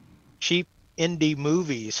 they were cheap indie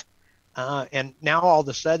movies, and now all of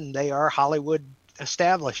a sudden they are Hollywood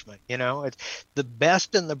establishment. You know, it's the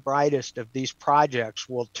best and the brightest of these projects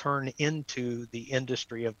will turn into the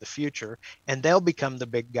industry of the future, and they'll become the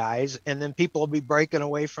big guys, and then people will be breaking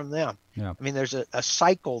away from them. Yeah. I mean, there's a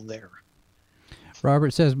cycle there.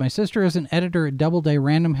 Robert says, my sister is an editor at Doubleday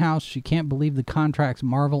Random House. She can't believe the contracts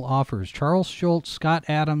Marvel offers. Charles Schultz, Scott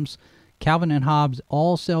Adams, Calvin and Hobbes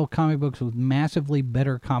all sell comic books with massively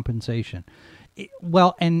better compensation.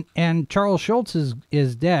 Well, and Charles Schultz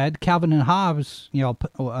is dead. Calvin and Hobbes, you know,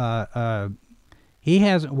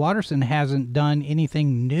 Watterson hasn't done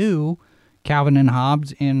anything new, Calvin and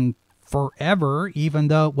Hobbes, in forever, even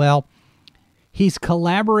though, well, he's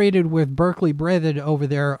collaborated with Berkeley Breathed over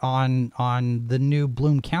there on the new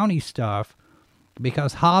Bloom County stuff,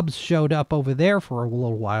 because Hobbes showed up over there for a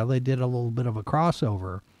little while. They did a little bit of a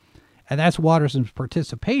crossover, and that's Watterson's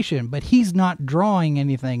participation, but he's not drawing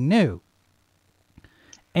anything new.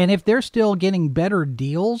 And if they're still getting better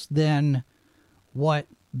deals than what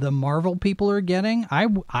the Marvel people are getting, I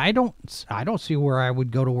don't see where I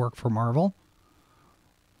would go to work for Marvel.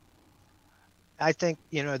 I think,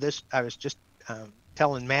 you know, I was just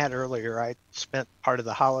telling Matt earlier, I spent part of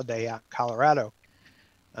the holiday out in Colorado,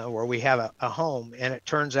 where we have a home, and it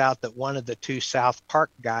turns out that one of the two South Park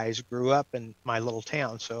guys grew up in my little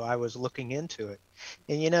town, so I was looking into it.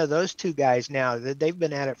 And, you know, those two guys now, they've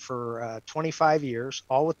been at it for 25 years,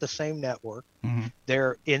 all with the same network. Mm-hmm.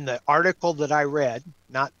 They're in the article that I read,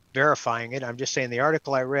 not verifying it, I'm just saying the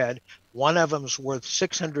article I read, one of them's worth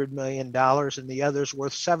 $600 million and the other's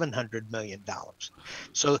worth $700 million.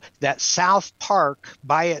 So that South Park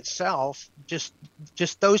by itself, just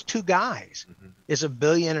those two guys, mm-hmm. is $1.5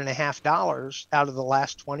 billion out of the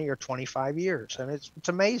last 20 or 25 years. And it's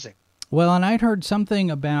amazing. Well, and I'd heard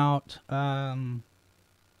something about, I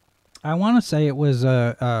want to say it was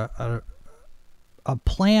a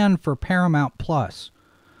plan for Paramount Plus,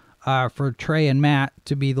 for Trey and Matt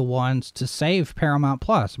to be the ones to save Paramount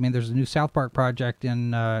Plus. I mean, there's a new South Park project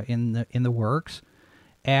in the works,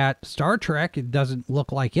 At Star Trek, it doesn't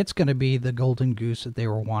look like it's going to be the golden goose that they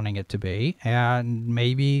were wanting it to be, and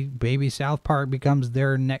maybe South Park becomes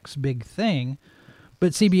their next big thing.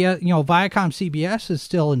 But CBS, Viacom CBS is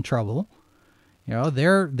still in trouble.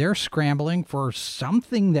 They're scrambling for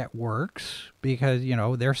something that works because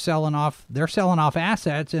they're selling off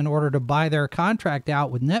assets in order to buy their contract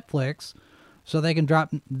out with Netflix, so they can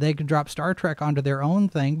drop Star Trek onto their own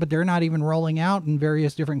thing. But they're not even rolling out in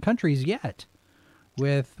various different countries yet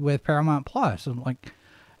with Paramount Plus. I'm like,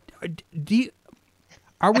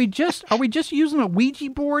 are we just using a Ouija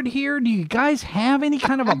board here? Do you guys have any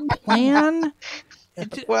kind of a plan?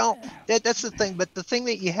 Well, that's the thing. But the thing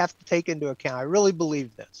that you have to take into account, I really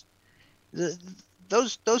believe this.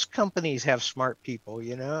 Those companies have smart people,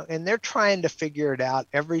 and they're trying to figure it out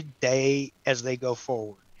every day as they go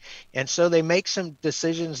forward. And so they make some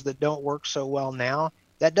decisions that don't work so well now.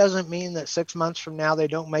 That doesn't mean that 6 months from now they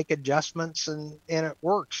don't make adjustments and it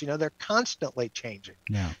works. They're constantly changing.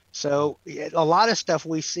 Yeah. So a lot of stuff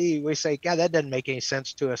we say, God, that doesn't make any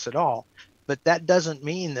sense to us at all. But that doesn't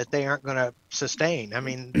mean that they aren't going to sustain. I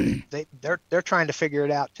mean, they're trying to figure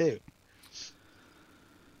it out too.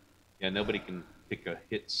 Yeah, nobody can pick a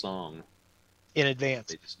hit song in advance.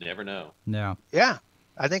 They just never know. No. Yeah,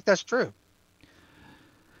 I think that's true.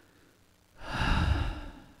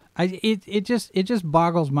 It just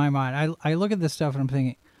boggles my mind. I look at this stuff and I'm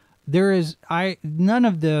thinking, none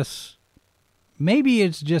of this. Maybe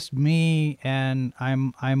it's just me, and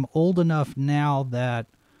I'm old enough now that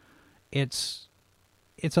it's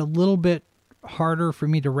a little bit harder for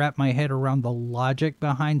me to wrap my head around the logic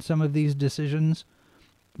behind some of these decisions,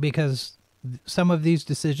 because some of these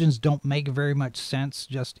decisions don't make very much sense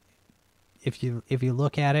just if you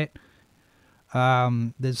look at it.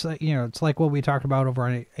 It's like what we talked about over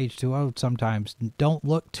on H2O sometimes. Don't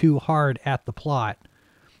look too hard at the plot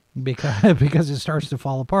because it starts to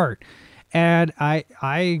fall apart. And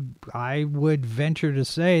I would venture to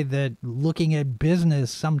say that looking at business,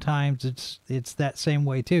 sometimes it's that same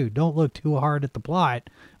way too. Don't look too hard at the plot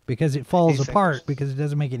because it falls apart because it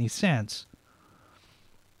doesn't make any sense.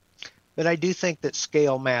 But I do think that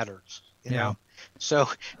scale matters. You know? So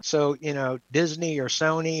Disney or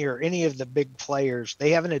Sony or any of the big players,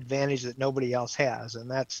 they have an advantage that nobody else has, and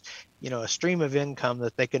that's a stream of income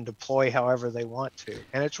that they can deploy however they want to,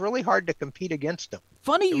 and it's really hard to compete against them.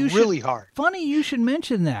 Funny you should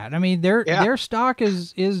mention that. I mean, their stock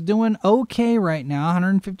is doing okay right now,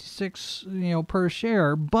 156 per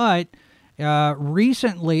share, but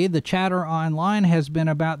recently the chatter online has been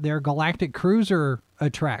about their Galactic Cruiser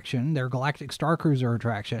attraction, their Galactic Star Cruiser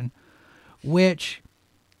attraction, which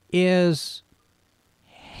is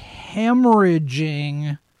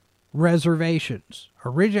hemorrhaging reservations.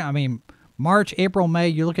 March, April, May,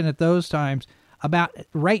 you're looking at those times.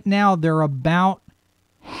 Right now, they're about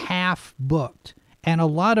half booked. And a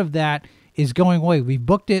lot of that is going away. We've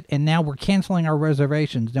booked it, and now we're canceling our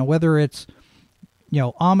reservations. Now, whether it's,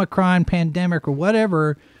 Omicron, pandemic, or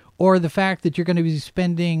whatever, or the fact that you're going to be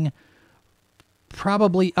spending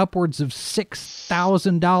probably upwards of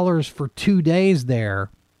 $6,000 for 2 days there,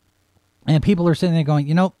 and people are sitting there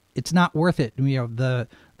going, it's not worth it.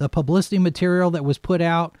 The publicity material that was put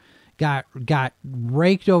out got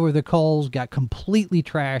raked over the coals, got completely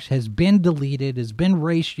trashed, has been deleted, has been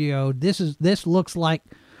ratioed. This looks like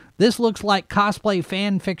cosplay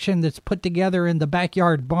fan fiction that's put together in the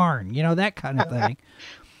backyard barn, that kind of thing.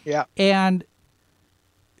 Yeah. And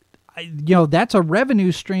that's a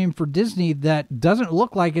revenue stream for Disney that doesn't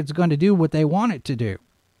look like it's going to do what they want it to do.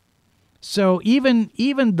 So even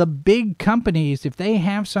the big companies, if they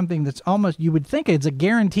have something that's almost, you would think it's a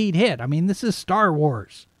guaranteed hit. I mean, this is Star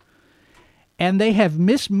Wars. And they have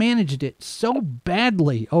mismanaged it so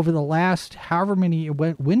badly over the last however many,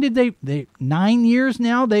 when did they 9 years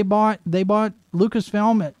now? They bought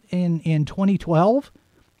Lucasfilm in 2012.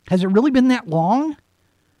 Has it really been that long?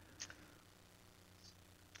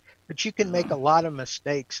 But you can make a lot of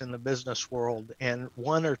mistakes in the business world, and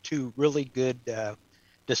one or two really good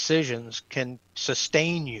decisions can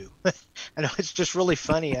sustain you. I know it's just really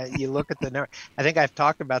funny. You look at I think I've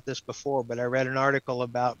talked about this before, but I read an article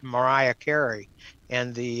about Mariah Carey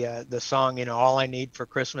and the song, All I Need for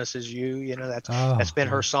Christmas Is You. That's been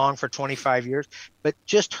her song for 25 years. But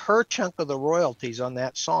just her chunk of the royalties on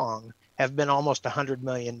that song have been almost $100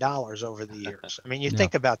 million over the years. I mean,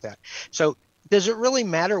 think about that. So does it really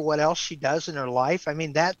matter what else she does in her life? I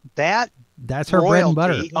mean, that's her bread and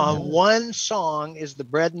butter. On one song is the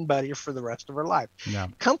bread and butter for the rest of her life. Yeah.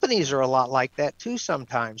 Companies are a lot like that too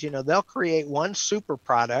sometimes. They'll create one super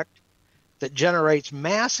product that generates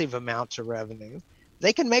massive amounts of revenue.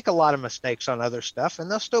 They can make a lot of mistakes on other stuff,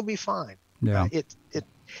 and they'll still be fine. Yeah.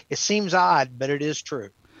 It seems odd, but it is true.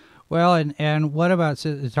 Well, and what about,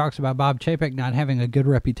 it talks about Bob Chapek not having a good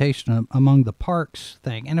reputation among the parks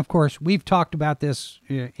thing. And of course, we've talked about this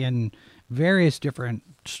in various different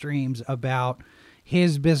streams about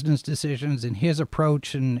his business decisions and his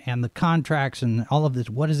approach and the contracts and all of this.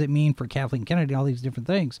 What does it mean for Kathleen Kennedy? All these different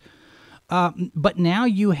things. But now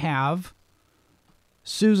you have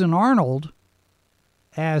Susan Arnold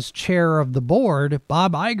as chair of the board.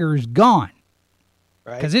 Bob Iger's gone.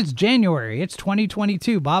 Right. Because it's January. It's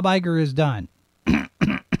 2022. Bob Iger is done.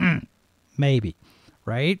 Maybe.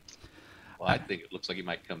 Right? Well, I think it looks like he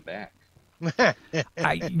might come back.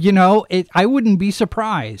 I wouldn't be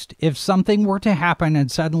surprised if something were to happen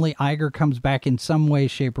and suddenly Iger comes back in some way,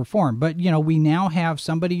 shape, or form. But, we now have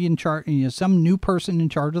somebody in charge, some new person in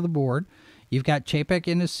charge of the board. You've got Chapek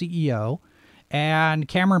in as CEO. And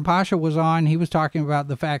Cameron Pasha was on. He was talking about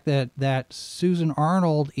the fact that Susan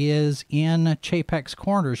Arnold is in Chapek's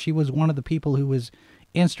corner. She was one of the people who was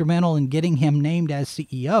instrumental in getting him named as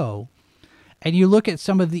CEO. And you look at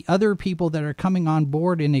some of the other people that are coming on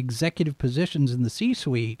board in executive positions in the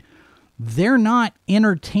C-suite, they're not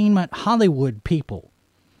entertainment Hollywood people.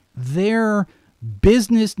 They're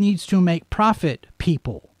business needs to make profit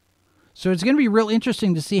people. So it's going to be real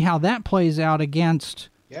interesting to see how that plays out against...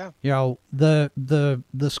 Yeah. The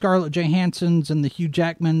Scarlett Johanssons and the Hugh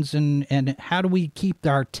Jackmans and how do we keep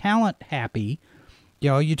our talent happy?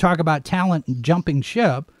 You talk about talent jumping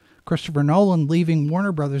ship. Christopher Nolan leaving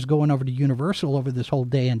Warner Brothers, going over to Universal over this whole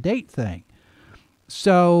day and date thing.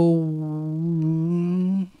 So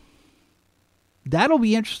that'll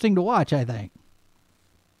be interesting to watch, I think.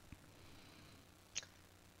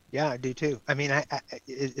 Yeah, I do too. I mean,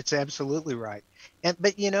 it's absolutely right.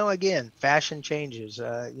 But again, fashion changes.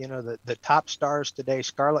 The top stars today,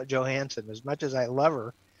 Scarlett Johansson. As much as I love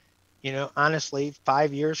her, honestly,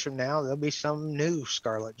 5 years from now there'll be some new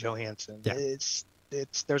Scarlett Johansson. Yeah.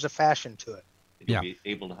 There's a fashion to it. You'll be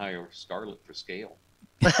able to hire Scarlett for scale.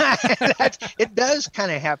 It does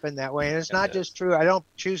kind of happen that way, and it's not just true. I don't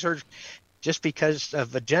choose her just because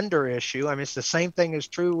of a gender issue. I mean, it's the same thing is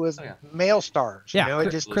true with male stars. Yeah,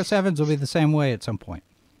 Chris Evans will be the same way at some point.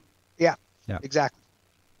 Yeah, exactly.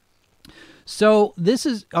 So this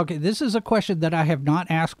is a question that I have not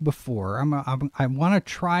asked before. I want to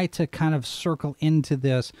try to kind of circle into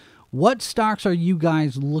this. What stocks are you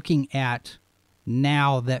guys looking at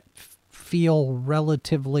now that feel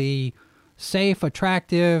relatively safe,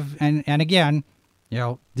 attractive, and again,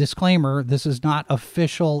 disclaimer, this is not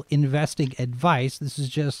official investing advice. This is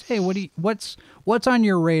just, hey, what's on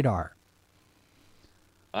your radar?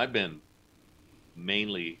 I've been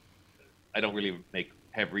mainly, I don't really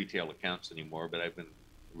have retail accounts anymore, but I've been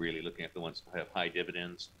really looking at the ones that have high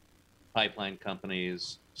dividends, pipeline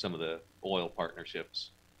companies, some of the oil partnerships.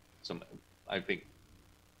 I think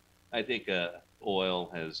oil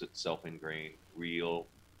has itself ingrained real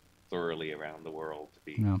thoroughly around the world to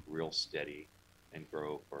be real steady and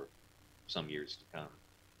grow for some years to come.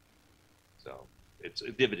 So it's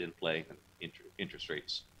a dividend play, and interest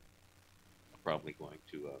rates are probably going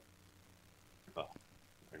to,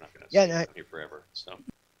 they're not going to stay here forever. So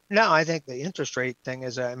no, I think the interest rate thing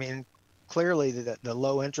is, clearly the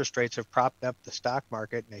low interest rates have propped up the stock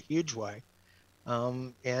market in a huge way.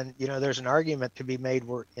 And there's an argument to be made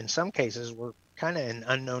where in some cases we're kind of in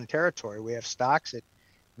unknown territory. We have stocks at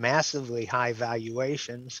massively high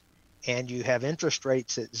valuations, and you have interest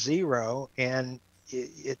rates at zero, and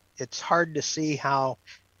it's hard to see how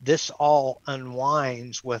this all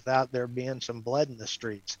unwinds without there being some blood in the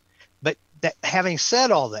streets. But having said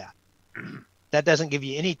all that, that doesn't give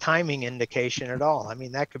you any timing indication at all. I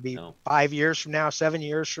mean, that could be 5 years from now, 7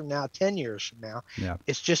 years from now, 10 years from now. Yeah.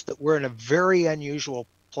 It's just that we're in a very unusual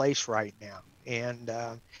place right now. And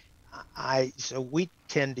so we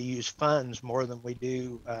tend to use funds more than we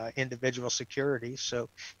do individual securities. So,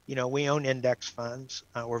 we own index funds.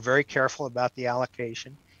 We're very careful about the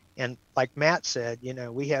allocation. And like Matt said,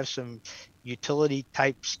 we have some utility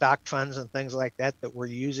type stock funds and things like that we're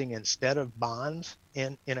using instead of bonds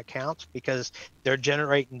in accounts because they're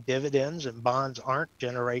generating dividends and bonds aren't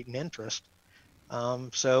generating interest.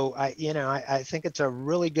 So I think it's a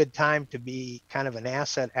really good time to be kind of an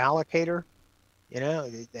asset allocator,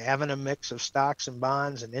 having a mix of stocks and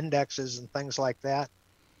bonds and indexes and things like that.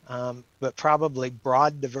 But probably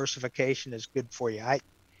broad diversification is good for you.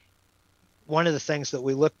 One of the things that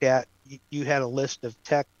we looked at, you had a list of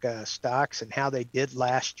tech stocks and how they did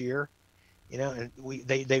last year, and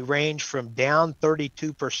they range from down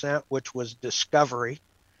 32%, which was Discovery,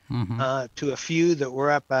 to a few that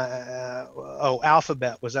were up.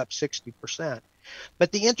 Alphabet was up 60%.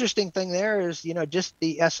 But the interesting thing there is, just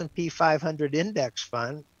the S&P 500 index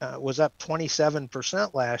fund was up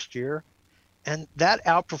 27% last year, and that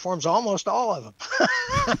outperforms almost all of them,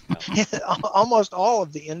 almost all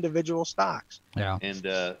of the individual stocks. Yeah. And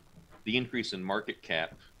the increase in market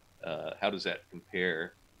cap, how does that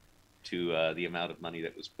compare to the amount of money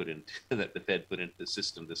that was put into that the Fed put into the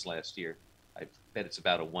system this last year? I bet it's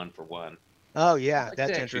about a 1-for-1. Oh yeah, I'd that's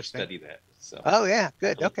like to interesting. Study that. So oh yeah,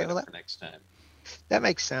 good. I'll look Okay, that well up for next time. that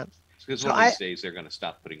makes sense. Because So one of these days they're going to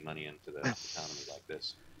stop putting money into the economy like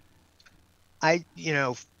this. I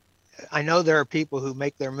know there are people who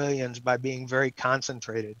make their millions by being very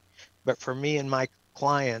concentrated, but for me and my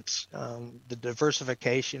clients, the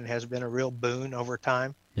diversification has been a real boon over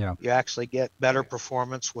time. Yeah. You actually get better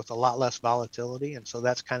performance with a lot less volatility, and so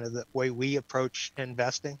that's kind of the way we approach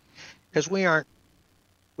investing, because we aren't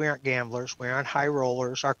gamblers, we aren't high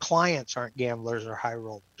rollers. Our clients aren't gamblers or high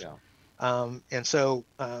rollers. Yeah. And so,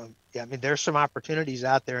 there's some opportunities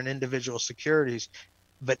out there in individual securities,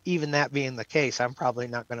 but even that being the case, I'm probably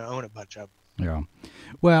not going to own a bunch of them. Yeah.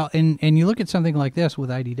 Well, and you look at something like this with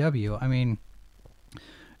IDW. I mean,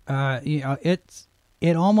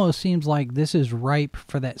 it almost seems like this is ripe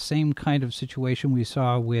for that same kind of situation we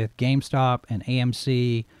saw with GameStop and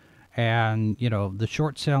AMC and, the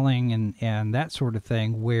short selling and that sort of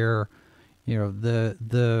thing, where,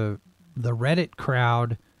 the Reddit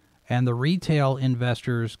crowd and the retail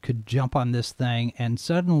investors could jump on this thing, and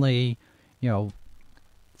suddenly,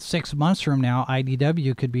 6 months from now,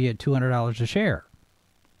 IDW could be at $200 a share.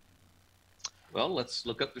 Well, let's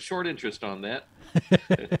look up the short interest on that.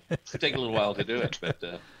 It'll take a little while to do it, but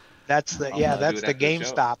that's the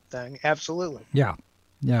GameStop thing. Absolutely. Yeah.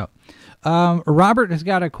 Robert has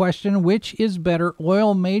got a question. Which is better,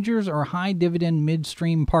 oil majors or high dividend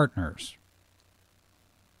midstream partners?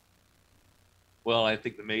 Well, I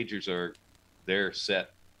think the majors they're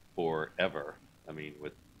set forever. I mean,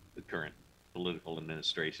 with the current political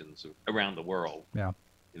administrations around the world. Yeah.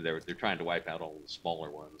 They're trying to wipe out all the smaller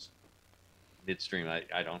ones. Midstream,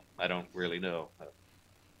 I don't really know.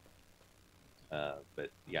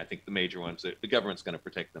 But yeah, I think the major ones, the government's going to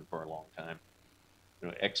protect them for a long time.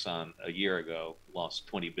 Exxon a year ago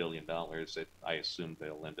lost $20 billion. That I assume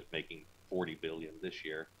they'll end up making $40 billion this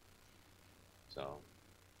year. So,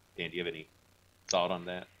 Dan, do you have any thought on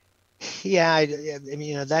that? Yeah, I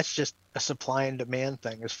mean, that's just a supply and demand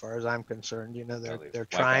thing, as far as I'm concerned. They're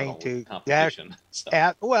trying to competition.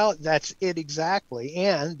 Well, that's it exactly.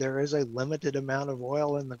 And there is a limited amount of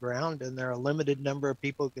oil in the ground, and there are a limited number of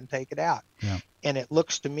people who can take it out. Yeah. And it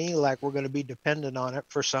looks to me like we're going to be dependent on it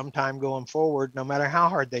for some time going forward, no matter how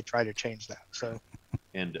hard they try to change that. So.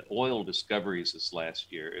 And oil discoveries this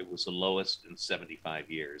last year, it was the lowest in 75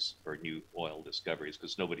 years for new oil discoveries,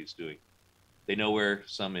 because nobody's doing. They know where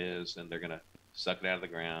some is, and they're going to suck it out of the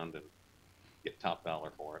ground and get top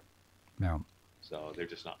dollar for it. Yeah. So they're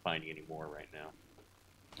just not finding any more right now.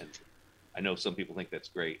 And I know some people think that's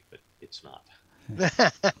great, but it's not.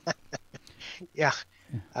 Yeah.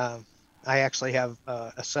 I actually have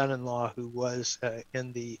a son-in-law who was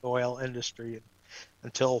in the oil industry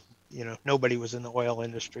until, nobody was in the oil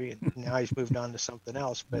industry, and now he's moved on to something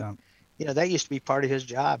else. But Yeah. That used to be part of his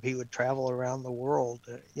job. He would travel around the world.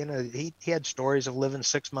 He had stories of living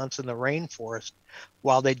 6 months in the rainforest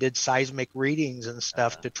while they did seismic readings and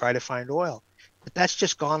stuff to try to find oil. But that's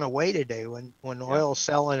just gone away today. When oil's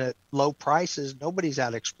selling at low prices, nobody's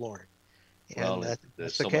out exploring. And Well,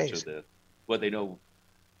 that's so the much case. of what they know,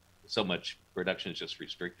 so much production is just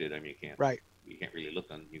restricted. I mean, you can't really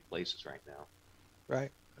look on new places right now.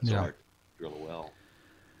 Right. It's Yeah. hard to drill a well.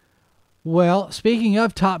 Well, speaking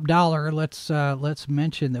of top dollar, let's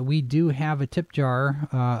mention that we do have a tip jar,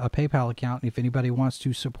 a PayPal account. If anybody wants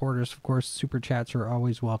to support us, of course, super chats are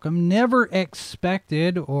always welcome. Never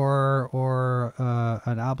expected or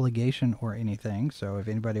an obligation or anything. So if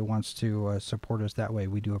anybody wants to support us that way,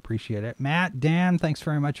 we do appreciate it. Matt, Dan, thanks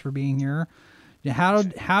very much for being here.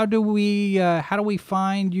 How do we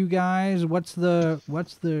find you guys? Let's do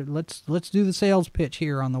the sales pitch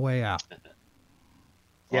here on the way out.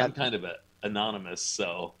 Well, Yeah. I'm kind of anonymous,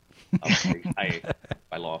 so I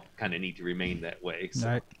by law kind of need to remain that way.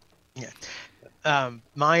 So. Right.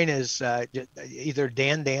 Mine is either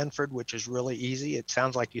Dan Danford, which is really easy. It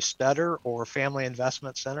sounds like you stutter, or Family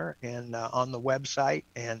Investment Center, and on the website.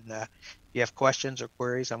 And if you have questions or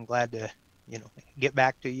queries, I'm glad to get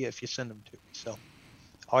back to you if you send them to me. So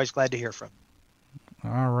always glad to hear from you.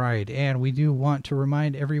 All right, and we do want to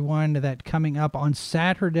remind everyone that coming up on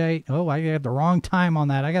Saturday, I got the wrong time on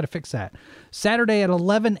that. I got to fix that. Saturday at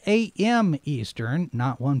 11 a.m. Eastern,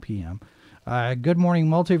 not 1 p.m., Good Morning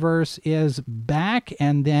Multiverse is back,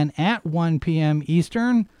 and then at 1 p.m.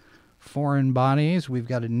 Eastern, Foreign Bodies. We've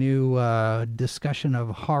got a new discussion of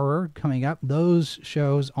horror coming up. Those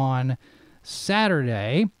shows on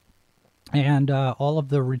Saturday, and all of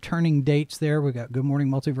the returning dates there. We've got Good Morning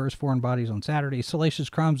Multiverse, Foreign Bodies on Saturday, Salacious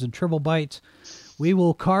Crumbs and Tribble Bites. We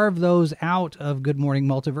will carve those out of Good Morning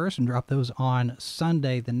Multiverse and drop those on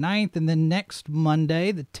Sunday the 9th. And then next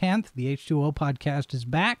Monday, the 10th, the H2O podcast is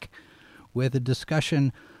back with a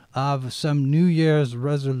discussion of some New Year's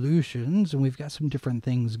resolutions. And we've got some different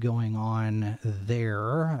things going on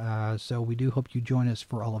there. So we do hope you join us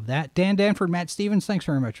for all of that. Dan Danford, Matt Stevens, thanks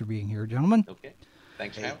very much for being here, gentlemen. Okay.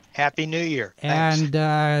 Thanks, Matt. Happy New Year. Thanks.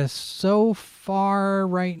 And so far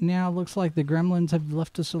right now, looks like the Gremlins have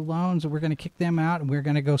left us alone, so we're going to kick them out, and we're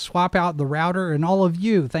going to go swap out the router. And all of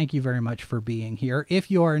you, thank you very much for being here. If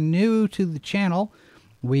you are new to the channel,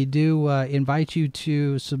 we do invite you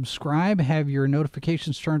to subscribe, have your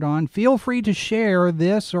notifications turned on. Feel free to share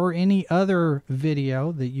this or any other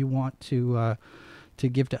video that you want to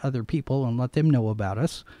give to other people and let them know about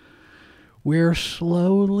us. We're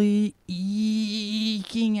slowly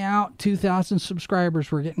eking out 2,000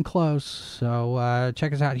 subscribers. We're getting close. So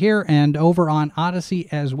check us out here and over on Odyssey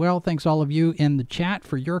as well. Thanks all of you in the chat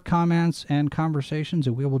for your comments and conversations.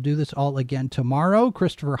 And we will do this all again tomorrow.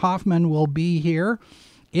 Christopher Hoffman will be here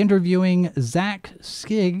interviewing Zach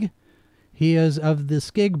Skig. He is of the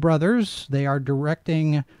Skig brothers. They are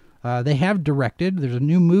directing... they have directed. There's a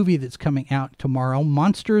new movie that's coming out tomorrow,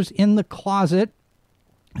 Monsters in the Closet.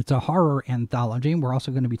 It's a horror anthology. We're also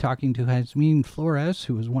going to be talking to Jasmine Flores,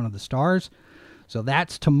 who is one of the stars. So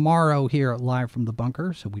that's tomorrow here Live from the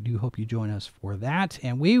Bunker. So we do hope you join us for that.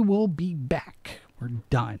 And we will be back. We're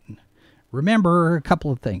done. Remember a couple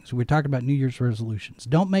of things. We're talking about New Year's resolutions.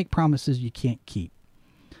 Don't make promises you can't keep,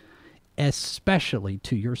 especially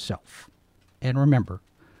to yourself. And remember,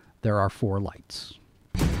 there are 4 lights.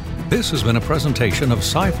 This has been a presentation of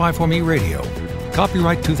Sci-Fi for Me Radio.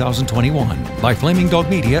 Copyright 2021 by Flaming Dog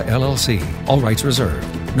Media, LLC. All rights reserved.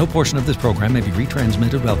 No portion of this program may be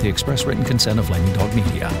retransmitted without the express written consent of Flaming Dog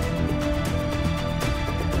Media.